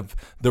the end of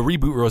the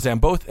reboot Roseanne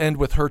both end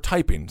with her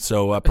typing.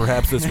 So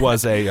perhaps this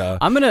was a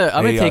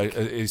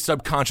a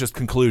subconscious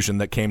conclusion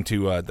that came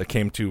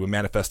to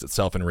manifest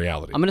itself in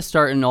reality. I'm gonna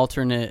start an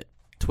alternate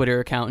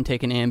Twitter account and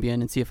take an Ambien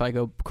and see if I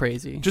go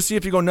crazy. Just see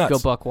if you go nuts. Go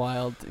buck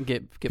wild and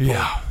get pulled.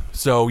 Yeah.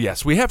 So,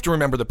 yes, we have to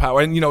remember the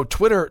power. And,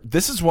 Twitter,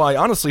 this is why,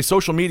 honestly,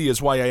 social media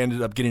is why I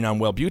ended up getting on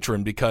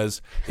Wellbutrin,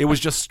 because it was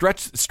just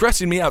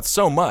stressing me out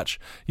so much.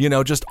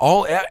 Just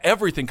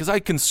everything. Because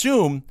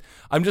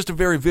I'm just a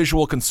very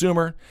visual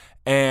consumer,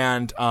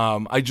 and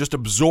I just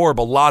absorb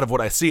a lot of what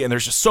I see. And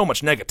there's just so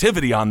much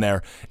negativity on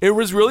there. It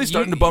was really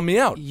starting to bum me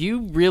out.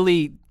 You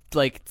really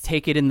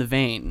take it in the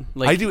vein.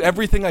 I do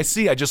everything I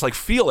see. I just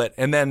feel it,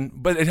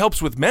 but it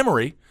helps with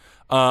memory.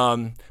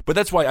 But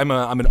that's why I'm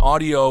an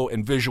audio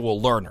and visual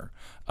learner.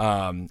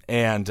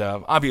 And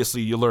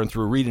obviously you learn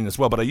through reading as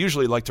well. But I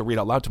usually like to read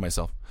out loud to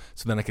myself,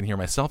 so then I can hear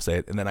myself say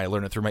it, and then I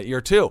learn it through my ear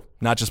too,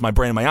 not just my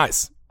brain and my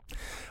eyes.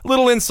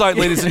 Little insight,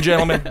 ladies and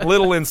gentlemen.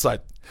 Little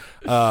insight.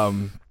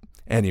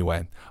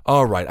 Anyway.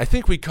 All right. I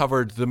think we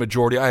covered the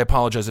majority. I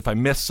apologize if I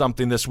missed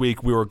something this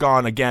week. We were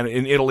gone again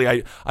in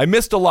Italy. I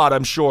missed a lot,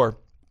 I'm sure.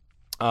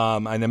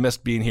 And I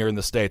missed being here in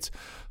the States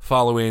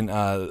following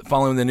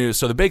the news.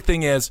 So the big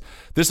thing is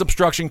this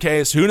obstruction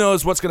case. Who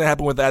knows what's going to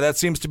happen with that? That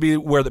seems to be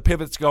where the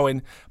pivot's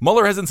going.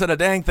 Mueller hasn't said a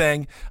dang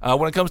thing.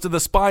 When it comes to the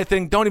spy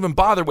thing, don't even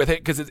bother with it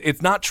because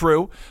it's not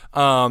true.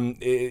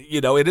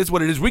 It is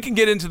what it is. We can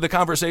get into the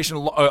conversation,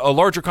 a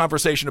larger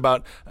conversation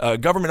about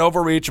government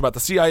overreach, about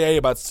the CIA,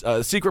 about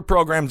secret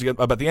programs,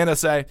 about the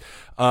NSA.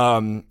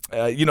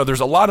 There's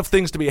a lot of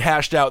things to be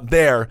hashed out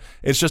there.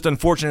 It's just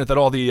unfortunate that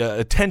all the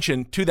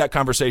attention to that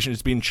conversation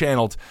is being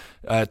channeled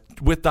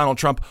with Donald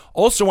Trump.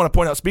 Also want to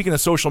point out, speaking of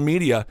social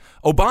media,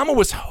 Obama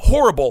was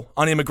horrible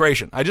on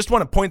immigration. I just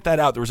want to point that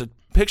out. There was a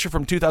picture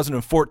from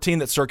 2014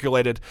 that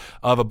circulated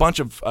of a bunch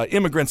of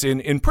immigrants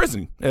in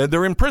prison.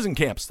 They're in prison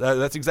camps.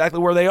 That's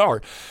exactly where they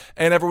are.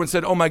 And everyone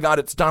said, oh my God,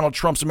 it's Donald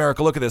Trump's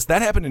America. Look at this.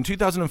 That happened in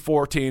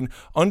 2014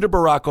 under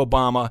Barack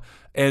Obama.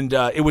 And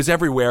it was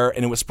everywhere,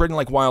 and it was spreading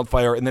like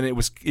wildfire. And then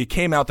it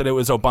came out that it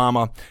was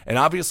Obama. And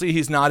obviously,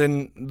 he's not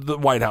in the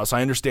White House.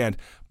 I understand,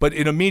 but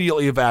it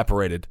immediately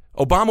evaporated.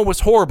 Obama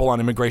was horrible on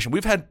immigration.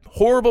 We've had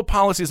horrible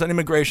policies on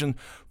immigration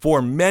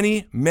for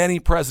many, many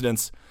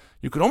presidents.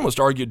 You could almost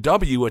argue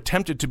W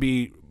attempted to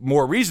be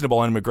more reasonable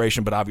on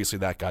immigration, but obviously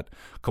that got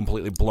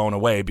completely blown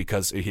away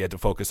because he had to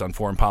focus on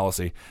foreign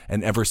policy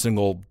and every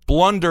single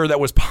blunder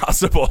that was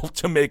possible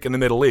to make in the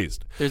Middle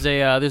East. There's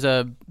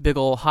a big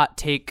ol' hot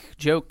take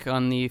joke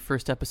on the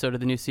first episode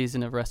of the new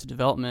season of Arrested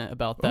Development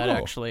about that.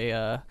 Actually,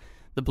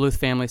 the Bluth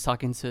family's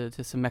talking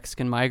to some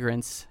Mexican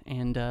migrants,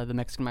 and the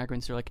Mexican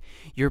migrants are like,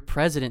 "Your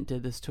president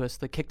did this to us.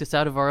 They kicked us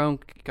out of our own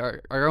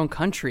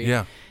country."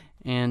 Yeah.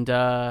 And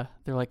they're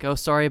like, oh,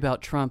 sorry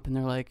about Trump. And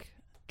they're like,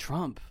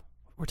 Trump?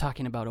 We're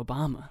talking about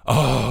Obama.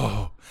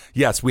 Oh,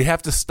 yes. We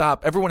have to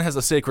stop. Everyone has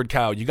a sacred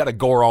cow. You got to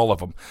gore all of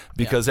them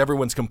because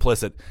everyone's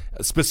complicit,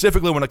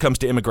 specifically when it comes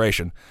to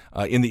immigration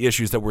in the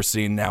issues that we're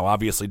seeing now.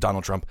 Obviously,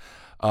 Donald Trump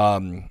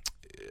amping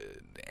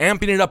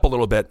it up a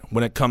little bit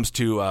when it comes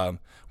to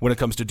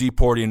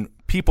deporting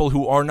people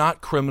who are not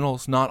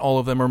criminals. Not all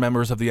of them are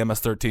members of the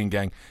MS-13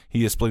 gang.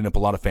 He is splitting up a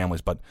lot of families.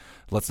 But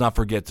let's not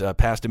forget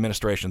past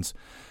administrations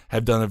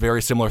have done a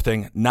very similar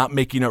thing, not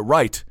making it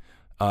right.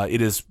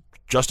 It is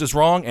just as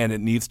wrong, and it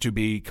needs to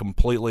be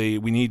completely.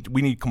 We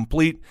need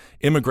complete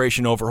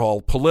immigration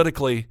overhaul.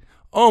 Politically,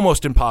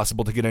 almost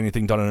impossible to get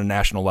anything done on a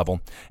national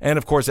level. And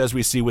of course, as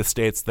we see with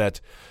states that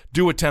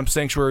do attempt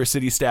sanctuary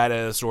city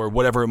status or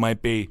whatever it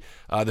might be,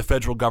 the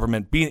federal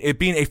government being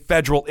a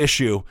federal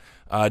issue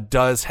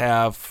does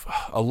have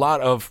a lot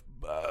of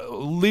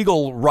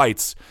legal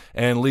rights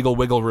and legal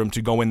wiggle room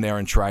to go in there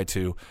and try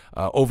to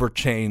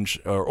overchange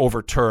or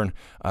overturn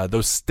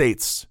those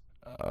state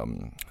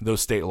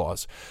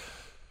laws.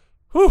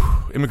 Whew,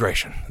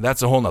 immigration.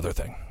 That's a whole nother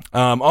thing.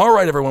 All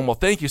right, everyone. Well,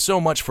 thank you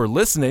so much for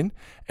listening,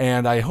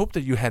 and I hope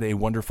that you had a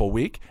wonderful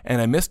week,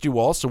 and I missed you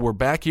all, so we're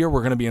back here.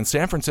 We're going to be in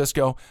San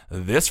Francisco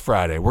this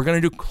Friday. We're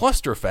going to do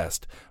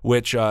Clusterfest,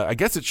 which I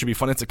guess it should be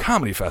fun. It's a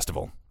comedy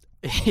festival.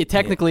 It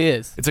technically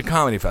is. It's a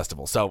comedy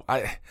festival, so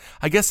I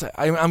guess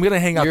I'm going to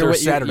hang out there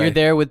Saturday. You're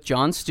there with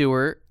Jon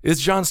Stewart. Is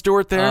Jon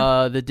Stewart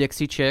there? The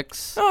Dixie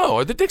Chicks. Oh,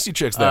 are the Dixie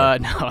Chicks there?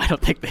 No, I don't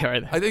think they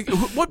are there. I think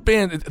what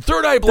band?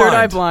 Third Eye Blind. Third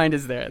Eye Blind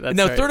is there. That's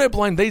right. Third Eye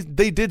Blind.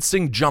 They did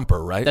sing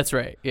Jumper, right? That's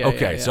right. Yeah.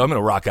 Okay, yeah. so I'm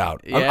going to rock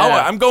out.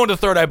 Yeah. I'm going to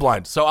Third Eye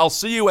Blind, so I'll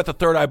see you at the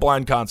Third Eye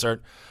Blind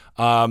concert.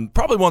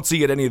 Probably won't see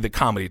you at any of the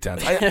comedy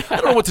tents. I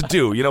don't know what to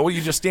do. You know,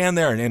 you just stand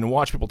there and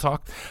watch people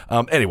talk.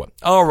 Anyway,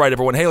 all right,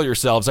 everyone, hail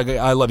yourselves.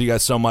 I love you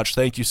guys so much.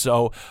 Thank you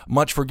so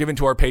much for giving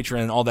to our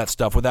Patreon and all that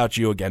stuff. Without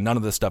you, again, none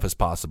of this stuff is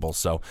possible.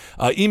 So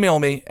email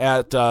me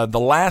at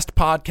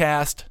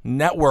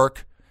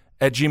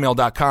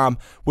thelastpodcastnetwork@gmail.com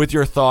with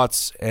your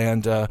thoughts.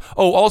 And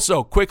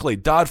also, quickly,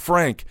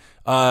 Dodd-Frank.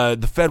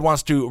 The Fed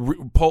wants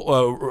to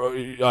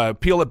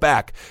peel it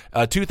back.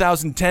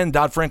 2010,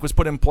 Dodd-Frank was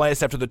put in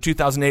place after the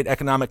 2008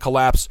 economic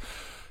collapse.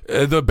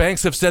 The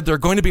banks have said they're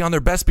going to be on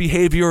their best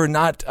behavior and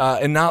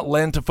not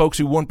lend to folks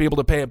who won't be able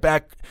to pay it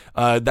back.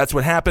 That's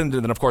what happened.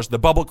 And then, of course, the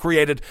bubble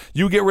created.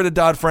 You get rid of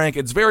Dodd-Frank,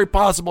 it's very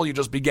possible you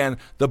just began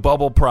the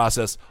bubble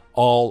process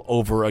all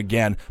over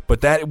again.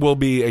 But that will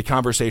be a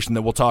conversation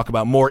that we'll talk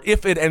about more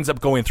if it ends up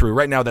going through.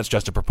 Right now, that's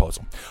just a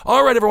proposal.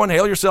 All right, everyone,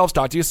 hail yourselves.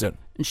 Talk to you soon.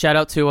 And shout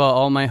out to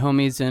all my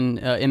homies in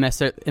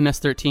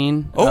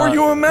MS-13. Oh, are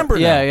you a member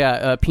now?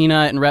 Yeah.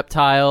 Peanut and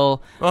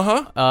Reptile.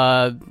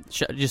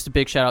 Just a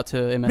big shout out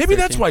to MS-13. Maybe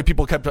that's why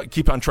people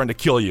keep on trying to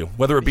kill you,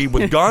 whether it be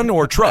with gun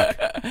or truck.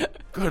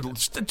 Good.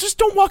 Just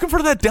don't walk in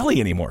front of that deli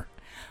anymore.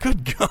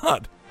 Good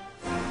God.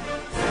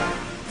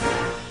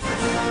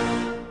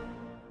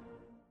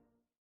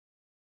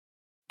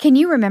 Can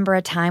you remember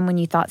a time when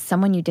you thought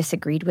someone you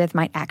disagreed with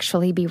might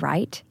actually be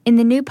right? In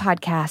the new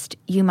podcast,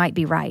 You Might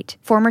Be Right,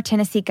 former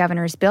Tennessee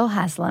Governors Bill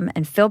Haslam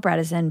and Phil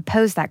Bredesen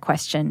pose that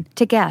question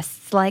to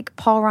guests like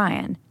Paul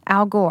Ryan,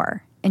 Al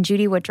Gore, and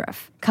Judy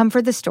Woodruff. Come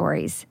for the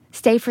stories,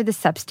 stay for the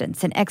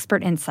substance and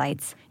expert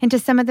insights into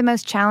some of the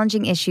most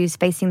challenging issues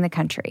facing the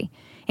country,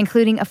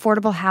 including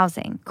affordable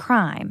housing,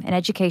 crime, and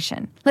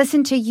education.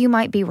 Listen to You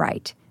Might Be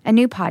Right, a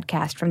new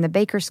podcast from the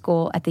Baker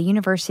School at the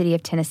University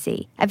of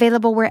Tennessee,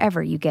 available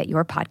wherever you get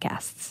your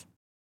podcasts.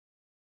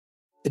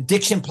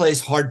 Addiction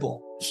plays hardball.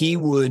 He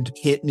would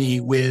hit me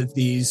with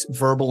these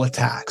verbal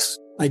attacks.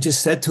 I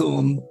just said to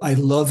him, I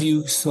love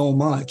you so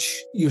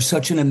much. You're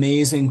such an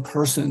amazing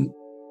person.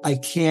 I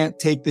can't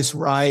take this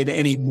ride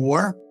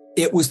anymore.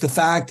 It was the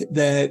fact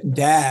that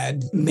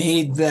Dad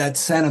made that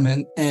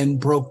sentiment and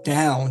broke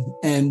down.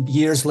 And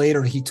years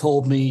later, he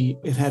told me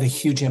it had a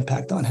huge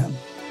impact on him.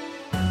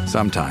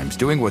 Sometimes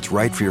doing what's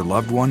right for your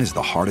loved one is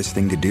the hardest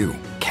thing to do.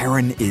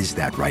 Karen is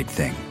that right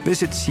thing.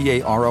 Visit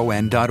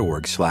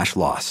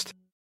caron.org/lost.